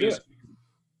aerial to me is,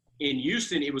 in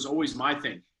Houston, it was always my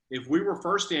thing. If we were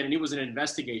first in and it was an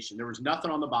investigation, there was nothing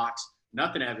on the box,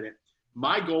 nothing evident,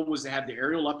 my goal was to have the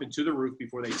aerial up into the roof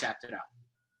before they tapped it out.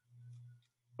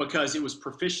 Because it was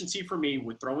proficiency for me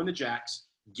with throwing the jacks,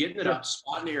 getting it up,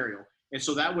 spotting the aerial. And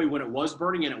so that way, when it was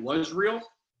burning and it was real,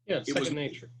 it was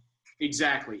nature.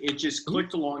 Exactly. It just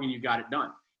clicked along and you got it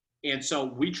done. And so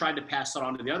we tried to pass that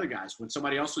on to the other guys. When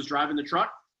somebody else was driving the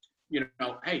truck, you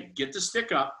know, hey, get the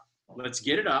stick up, Let's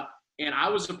get it up. And I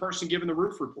was the person giving the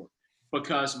roof report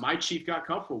because my chief got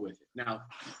comfortable with it. Now,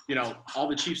 all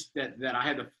the chiefs that I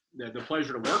had the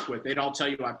pleasure to work with, they'd all tell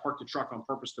you I parked the truck on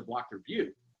purpose to block their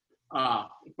view.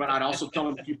 But I'd also tell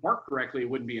them if you park correctly, it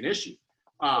wouldn't be an issue.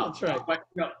 That's right. But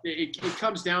it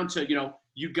comes down to,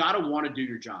 you got to want to do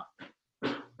your job.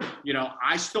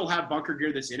 I still have bunker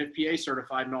gear that's NFPA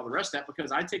certified and all the rest of that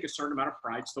because I take a certain amount of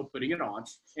pride still putting it on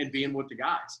and being with the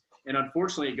guys. And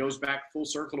unfortunately, it goes back full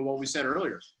circle to what we said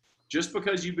earlier. Just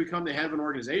because you become the head of an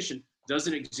organization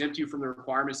doesn't exempt you from the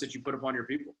requirements that you put upon your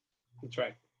people. That's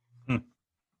right. Hmm.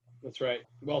 That's right.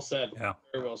 Well said. Yeah.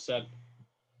 Very well said.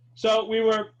 So we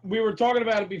were talking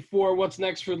about it before. What's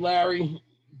next for Larry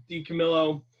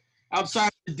DiCamillo? Outside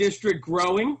the district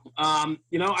growing.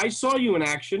 I saw you in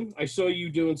action. I saw you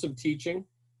doing some teaching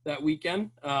that weekend.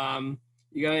 You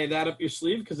got any of that up your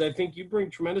sleeve? Because I think you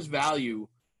bring tremendous value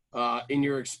in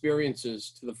your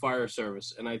experiences to the fire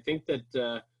service. And I think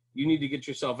that you need to get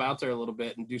yourself out there a little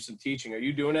bit and do some teaching. Are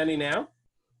you doing any now?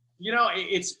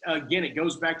 It's again, it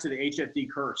goes back to the HFD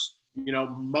curse.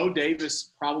 Mo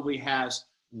Davis probably has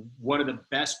one of the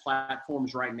best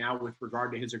platforms right now with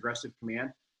regard to his aggressive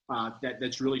command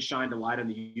that's really shined a light on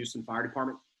the Houston Fire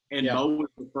Department. And Mo was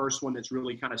the first one that's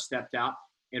really kind of stepped out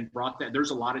and brought that.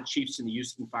 There's a lot of chiefs in the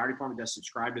Houston Fire Department that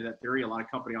subscribe to that theory, a lot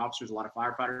of company officers, a lot of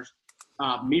firefighters.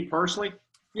 Me personally,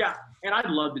 and I'd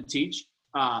love to teach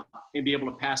and be able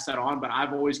to pass that on, but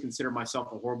I've always considered myself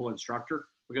a horrible instructor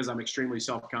because I'm extremely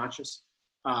self-conscious.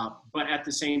 But at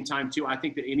the same time, too, I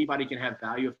think that anybody can have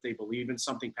value if they believe in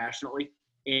something passionately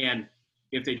and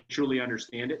if they truly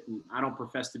understand it. And I don't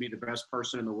profess to be the best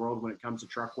person in the world when it comes to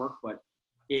truck work, but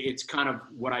it's kind of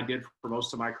what I did for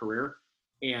most of my career.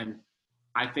 And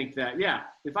I think that,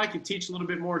 if I could teach a little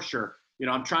bit more, sure.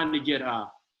 I'm trying to get,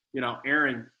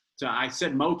 Aaron I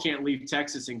said Mo can't leave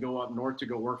Texas and go up north to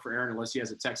go work for Aaron unless he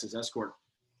has a Texas escort.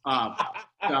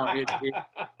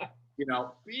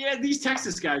 These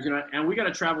Texas guys, and we got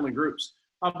to travel in groups.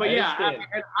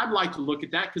 I'd like to look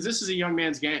at that because this is a young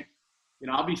man's game.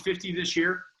 I'll be 50 this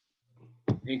year.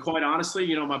 And quite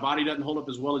honestly, my body doesn't hold up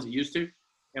as well as it used to.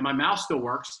 And my mouth still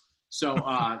works. So,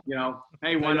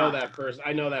 hey, why not?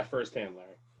 I know that firsthand,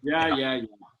 Larry. Yeah.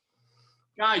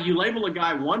 God, you label a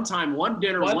guy one time, one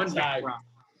dinner, one time.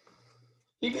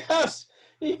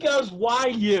 He goes, why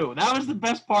you? That was the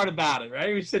best part about it,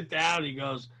 right? We sit down, he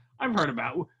goes, I've heard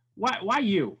about it. Why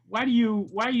you? Why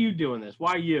are you doing this?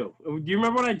 Why you? Do you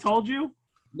remember what I told you?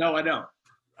 No, I don't.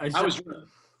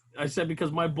 I said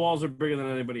because my balls are bigger than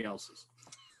anybody else's.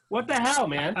 What the hell,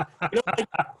 man?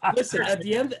 Listen, at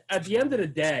the end of the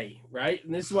day, right?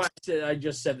 And this is why I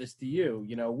just said this to you.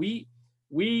 We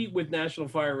with National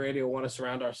Fire Radio want to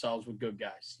surround ourselves with good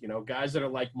guys, guys that are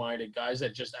like-minded, guys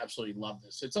that just absolutely love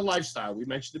this. It's a lifestyle. We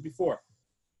mentioned it before.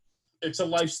 It's a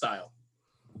lifestyle.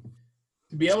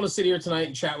 To be able to sit here tonight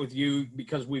and chat with you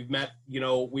because we've met,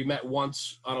 we met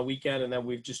once on a weekend and then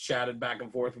we've just chatted back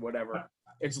and forth or whatever.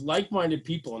 It's like-minded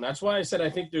people. And that's why I said I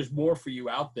think there's more for you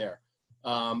out there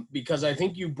because I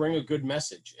think you bring a good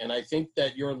message. And I think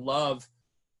that your love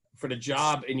for the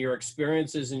job and your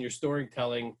experiences and your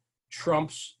storytelling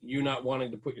trumps you not wanting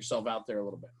to put yourself out there a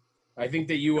little bit. I think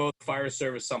that you owe the fire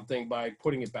service something by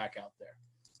putting it back out there.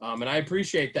 And I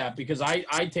appreciate that because I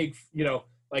take,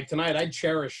 like tonight, I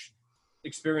cherish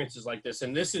experiences like this.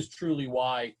 And this is truly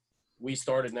why we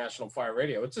started National Fire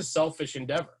Radio. It's a selfish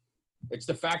endeavor. It's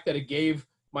the fact that it gave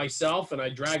myself, and I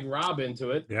dragged Rob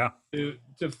into it,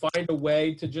 to find a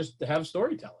way to just have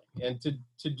storytelling and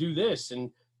to do this and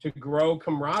to grow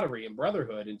camaraderie and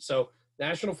brotherhood. And so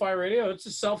National Fire Radio, it's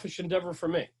a selfish endeavor for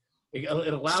me.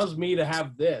 It allows me to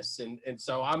have this. And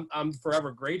so I'm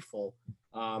forever grateful.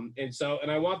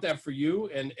 And I want that for you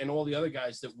and all the other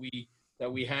guys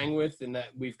that we hang with and that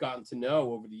we've gotten to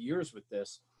know over the years with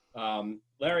this.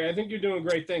 Larry, I think you're doing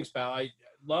great things, pal. I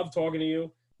love talking to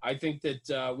you. I think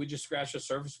that we just scratched the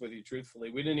surface with you,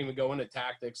 truthfully. We didn't even go into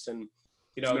tactics and,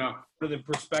 for the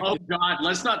perspective. Oh, God,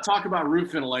 let's not talk about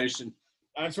roof ventilation.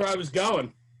 That's where I was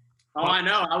going. Oh, I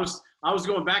know. I was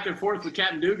going back and forth with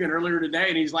Captain Dugan earlier today,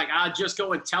 and he's like, just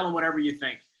go and tell him whatever you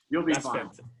think. You'll be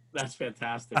fine. That's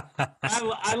fantastic.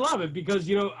 I love it because,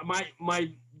 you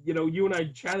and I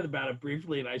chatted about it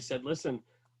briefly, and I said, listen,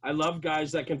 I love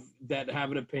guys that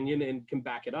have an opinion and can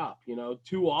back it up.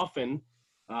 Too often,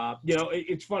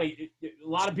 it's funny. A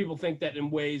lot of people think that in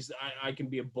ways I can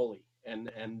be a bully, and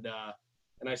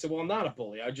I said, well, I'm not a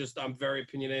bully. I'm very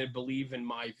opinionated, believe in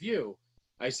my view.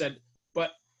 I said,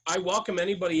 but I welcome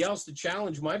anybody else to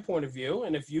challenge my point of view,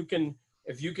 and if you can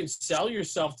sell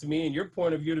yourself to me and your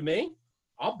point of view to me,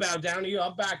 I'll bow down to you.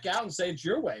 I'll back out and say it's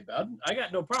your way, bud. I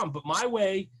got no problem. But my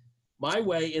way my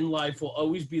way in life will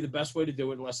always be the best way to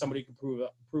do it unless somebody can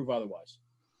prove otherwise.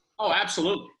 Oh,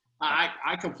 absolutely.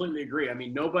 I completely agree. I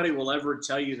mean, nobody will ever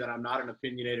tell you that I'm not an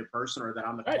opinionated person or that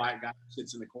I'm the Right. quiet guy who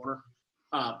sits in the corner.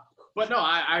 But no,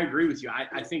 I agree with you.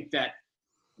 I think that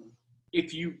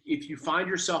if you find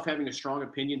yourself having a strong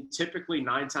opinion, typically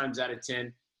 9 times out of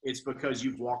 10, it's because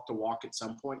you've walked the walk at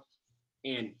some point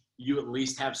and you at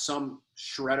least have some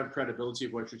shred of credibility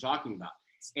of what you're talking about.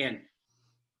 And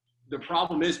the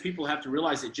problem is people have to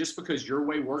realize that just because your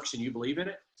way works and you believe in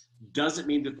it doesn't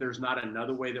mean that there's not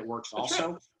another way that works That's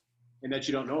also and that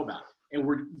you don't know about. And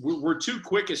we're too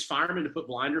quick as firemen to put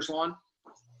blinders on.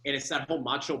 And it's that whole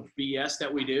macho BS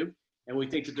that we do. And we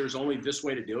think that there's only this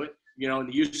way to do it. You know, in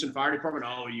the Houston Fire Department,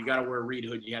 oh, you got to wear a reed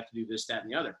hood. You have to do this, that,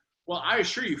 and the other. Well, I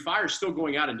assure you, fire's still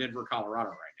going out in Denver, Colorado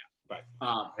right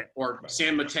now. Right. Or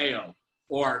San Mateo,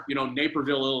 or, you know,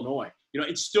 Naperville, Illinois. You know,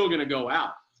 it's still going to go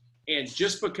out. And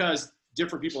just because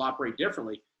different people operate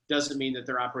differently doesn't mean that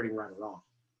they're operating right or wrong.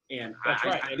 And That's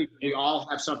right. I think we all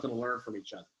have something to learn from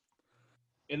each other.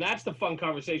 And that's the fun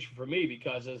conversation for me,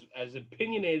 because as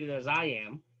opinionated as I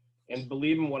am and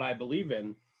believe in what I believe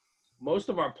in, most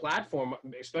of our platform,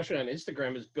 especially on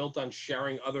Instagram, is built on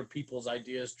sharing other people's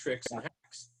ideas, tricks, and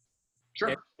hacks. Sure.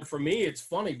 And for me, it's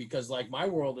funny because like my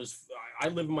world is, I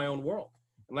live in my own world.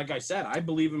 And like I said, I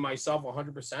believe in myself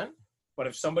 100%. But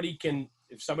if somebody can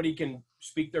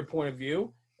speak their point of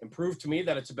view and prove to me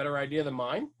that it's a better idea than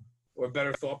mine, or a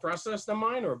better thought process than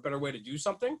mine, or a better way to do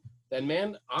something, then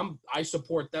man, I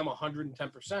support them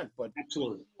 110%. But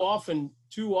Absolutely.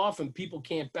 too often people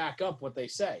can't back up what they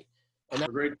say. And that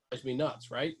Agreed. drives me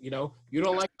nuts, right? You know, you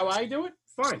don't like how I do it?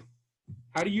 Fine.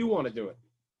 How do you want to do it?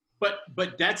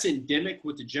 But that's endemic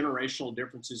with the generational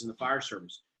differences in the fire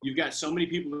service. You've got so many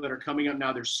people that are coming up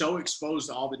now. They're so exposed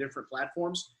to all the different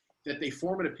platforms that they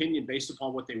form an opinion based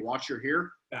upon what they watch or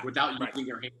hear without right. using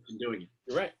their hands and doing it.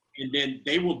 You're right. And then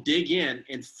they will dig in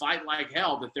and fight like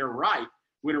hell that they're right,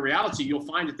 when in reality, you'll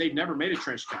find that they've never made a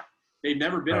trench cut. They've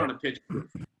never been on a pitch.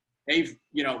 They've,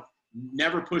 you know,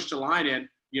 never pushed a line in,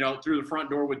 you know, through the front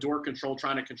door with door control,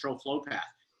 trying to control flow path.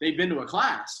 They've been to a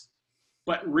class,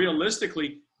 but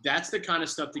realistically, that's the kind of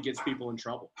stuff that gets people in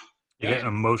trouble. You get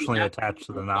emotionally attached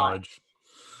to the knowledge.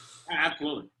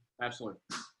 Absolutely. Absolutely.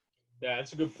 Yeah,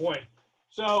 that's a good point.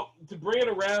 So to bring it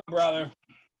around, brother,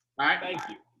 All right. thank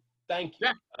you. Thank you.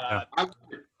 Yeah.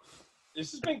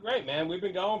 This has been great, man. We've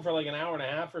been going for like an hour and a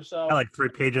half or so. I got like 3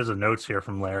 pages of notes here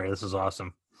from Larry. This is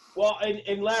awesome. Well,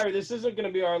 and Larry, this isn't going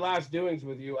to be our last doings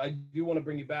with you. I do want to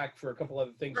bring you back for a couple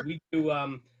other things.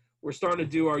 We're starting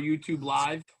to do our YouTube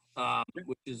live,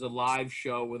 which is a live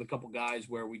show with a couple guys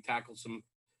where we tackle some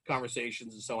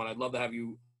conversations and so on. I'd love to have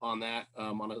you on that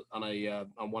on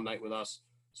one night with us.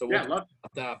 So we'll talk about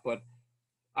that. But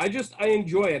I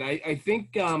enjoy it. I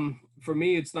think for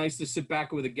me, it's nice to sit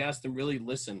back with a guest and really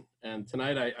listen. And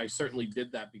tonight, I certainly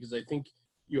did that because I think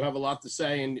you have a lot to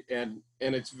say, and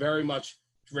it's very much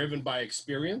driven by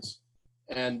experience,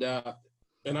 and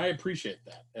I appreciate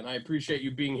that. And I appreciate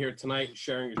you being here tonight and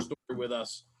sharing your story with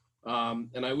us.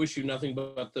 And I wish you nothing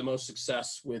but the most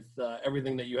success with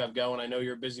everything that you have going. I know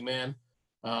you're a busy man,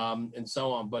 and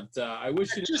so on. But I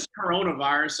wish you just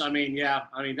coronavirus. I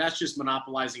mean, that's just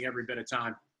monopolizing every bit of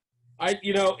time.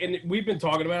 And we've been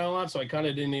talking about it a lot, so I kind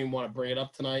of didn't even want to bring it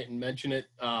up tonight and mention it,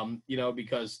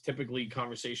 because typically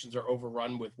conversations are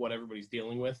overrun with what everybody's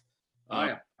dealing with,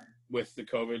 with the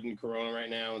COVID and Corona right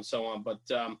now and so on. But,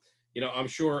 I'm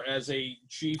sure as a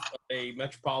chief of a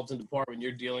metropolitan department,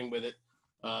 you're dealing with it,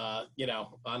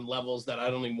 on levels that I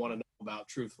don't even want to know about,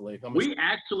 truthfully. We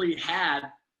actually had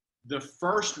the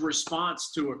first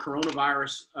response to a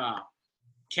coronavirus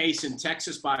case in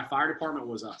Texas by a fire department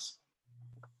was us.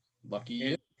 Lucky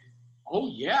you. Oh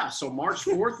yeah. So March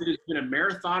 4th, it has been a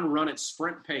marathon run at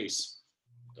sprint pace.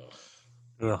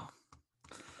 Ugh.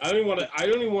 I don't even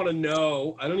want to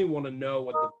know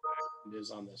what the back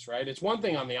is on this, right? It's one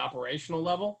thing on the operational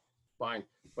level, fine,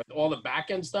 but all the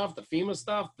back end stuff, the FEMA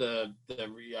stuff, the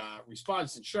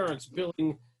response, insurance,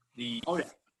 billing, Well,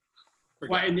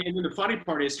 and the funny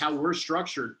part is how we're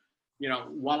structured.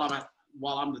 While I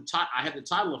have the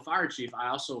title of fire chief, I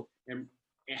also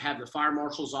have the fire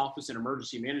marshal's office and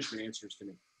emergency management answers to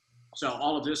me. So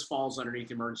all of this falls underneath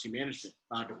the emergency management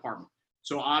department.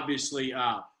 So obviously,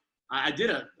 I did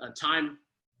a time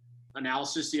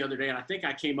analysis the other day, and I think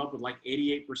I came up with like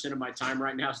 88% of my time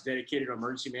right now is dedicated to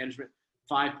emergency management,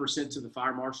 5% to the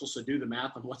fire marshal. So do the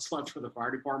math on what's left for the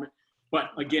fire department.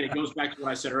 But again, it goes back to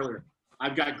what I said earlier.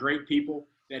 I've got great people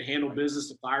that handle business.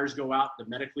 The fires go out, the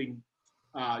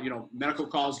medical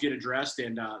calls get addressed,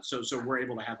 and so we're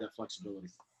able to have that flexibility.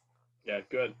 Yeah,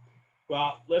 good.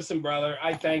 Well, listen, brother,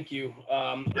 I thank you.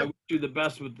 I wish you the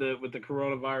best with the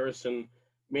coronavirus and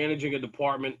managing a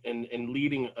department and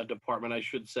leading a department, I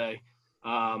should say.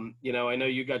 You know, I know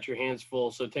you got your hands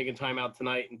full, so taking time out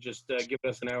tonight and just giving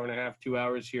us an hour and a half, 2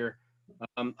 hours here.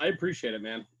 I appreciate it,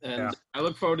 man. And Yeah. I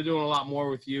look forward to doing a lot more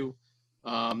with you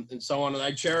and so on. And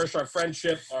I cherish our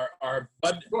friendship, our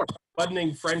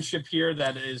budding friendship here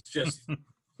that is just,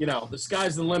 you know, the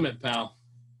sky's the limit, pal.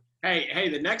 Hey,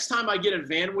 the next time I get a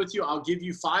van with you, I'll give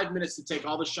you 5 minutes to take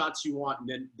all the shots you want, and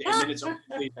then it's over.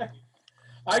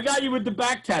 I got you with the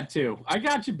back tattoo. I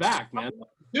got you back, man.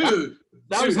 Dude.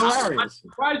 That was hilarious. I'm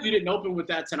surprised you didn't open with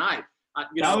that tonight.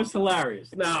 That was hilarious.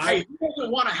 No, hey, who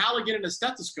doesn't want a Halligan and a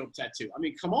stethoscope tattoo? I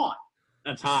mean, come on.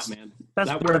 that's hot, man. Best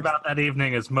That part works. about that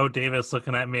evening is Mo Davis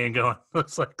looking at me and going,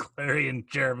 "Looks like Larry and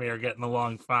Jeremy are getting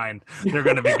along fine. They're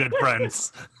going to be good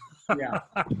friends." Yeah,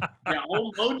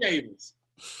 old Mo Davis.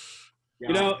 Yeah.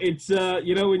 You know, it's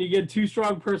you know, when you get two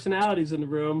strong personalities in the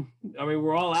room, I mean,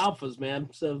 we're all alphas, man.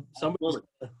 So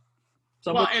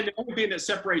Well, and the only thing that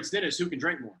separates then is who can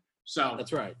drink more. So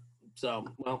that's right. So,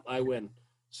 well, I win.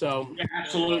 So, yeah,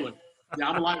 absolutely. Yeah,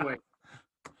 I'm a lightweight.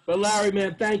 but Larry,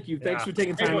 man, thank you. Thanks Yeah. for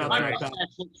taking Hey, time look, out my tonight, pal.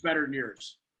 mustache looks better than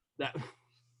yours. That,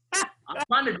 I'm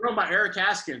trying to grow my Eric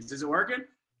Haskins. Is it working?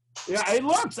 yeah, it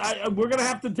looks. We're gonna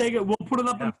have to take it. We'll put it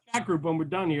up in Yeah. the chat group when we're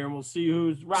done here, and we'll see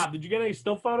who's. Rob, did you get any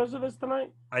still photos of this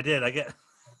tonight? I did. I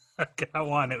got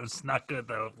one. It was not good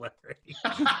though,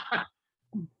 Larry.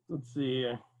 Let's see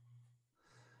here.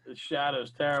 The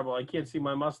shadow's terrible. I can't see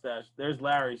my mustache. There's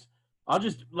Larry's.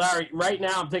 Larry, right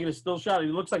now I'm taking a still shot. It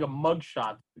looks like a mug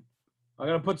shot. I'm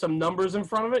gonna put some numbers in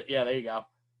front of it. Yeah, there you go.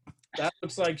 That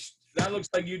looks like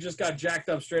you just got jacked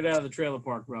up straight out of the trailer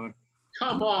park, brother.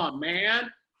 Come on, man.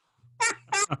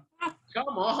 Come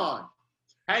on.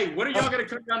 Hey, when are y'all going to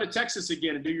come down to Texas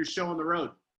again and do your show on the road?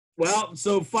 Well,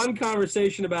 so fun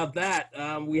conversation about that.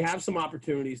 We have some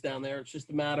opportunities down there. It's just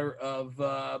a matter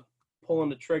of pulling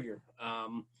the trigger.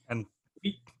 And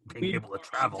we being able to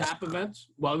travel. Tap events.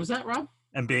 What was that, Rob?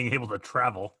 And being able to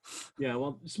travel. Yeah,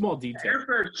 well, small detail.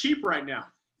 Airfare is cheap right now.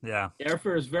 Yeah.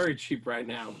 Airfare is very cheap right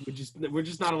now. We're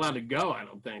just not allowed to go, I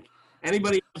don't think.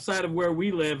 Anybody outside of where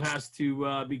we live has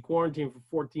to be quarantined for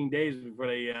 14 days before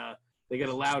they get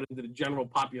allowed into the general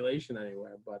population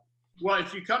anywhere. But Well,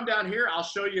 if you come down here, I'll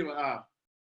show you,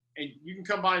 and you can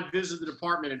come by and visit the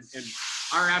department. And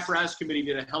our apparatus committee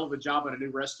did a hell of a job on a new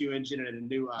rescue engine and a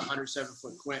new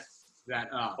 107-foot Quint that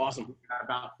awesome. we got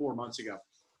about 4 months ago.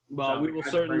 Well, So we the will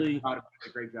guys are very certainly proud of it. They did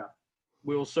a great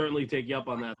job. take you up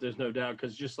on that. There's no doubt,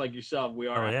 because just like yourself, we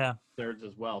are Oh yeah. nerds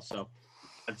as well. So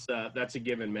that's a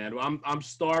given, man. I'm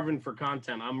starving for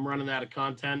content. I'm running out of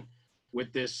content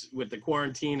with the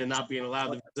quarantine and not being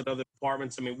allowed to visit other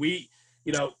departments. I mean, we,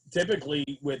 you know,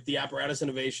 typically with the apparatus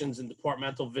innovations and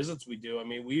departmental visits we do, I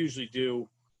mean, we usually do,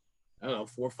 I don't know,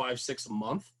 4, 5, 6 a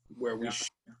month where we shoot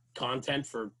content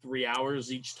for 3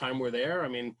 hours each time we're there. I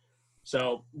mean,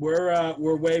 so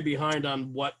we're way behind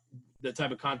on what the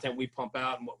type of content we pump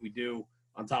out and what we do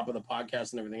on top of the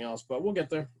podcast and everything else, but we'll get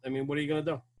there. I mean, what are you going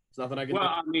to do? It's nothing I can Well, do.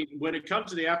 I mean, when it comes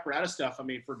to the apparatus stuff, I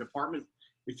mean, for department,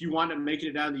 if you want to make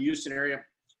it down to the Houston area,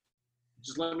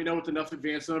 just let me know with enough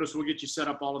advance notice. We'll get you set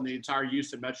up all in the entire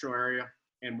Houston metro area,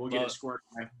 and we'll get it squared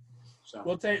away. So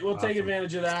We'll take Awesome.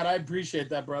 advantage of that. I appreciate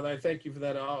that, brother. I thank you for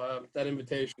that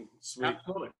invitation. Sweet.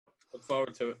 absolutely. Look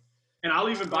forward to it. And I'll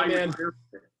even buy you Man. a beer.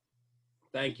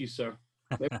 Thank you, sir.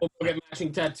 Maybe we'll go get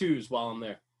matching tattoos while I'm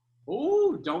there.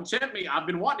 Oh, don't tempt me. I've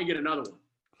been wanting to get another one.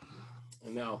 I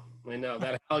know.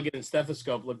 That Halligan and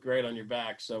stethoscope looked great on your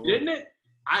back. So Didn't it?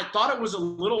 I thought it was a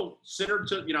little centered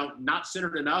to, not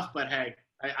centered enough, but hey,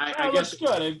 I it guess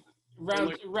looks good.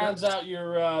 It rounds out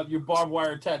your barbed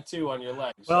wire tattoo on your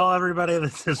leg. So. Well, everybody,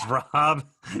 this is Rob,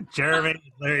 Jeremy,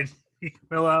 Larry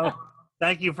Camillo.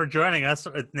 Thank you for joining us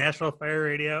at National Fire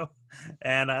Radio.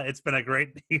 And it's been a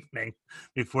great evening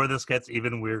before this gets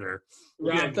even weirder.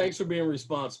 Rob, thanks for being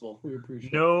responsible. We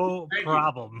appreciate it. No Thank you.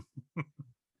 problem.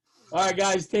 All right,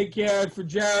 guys, take care. For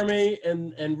Jeremy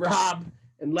and Rob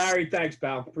and Larry, thanks,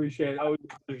 pal. Appreciate it. Always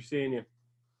a pleasure seeing you.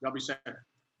 I'll be safe.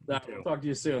 We'll talk to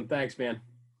you soon. Thanks, man.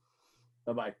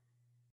 Bye-bye.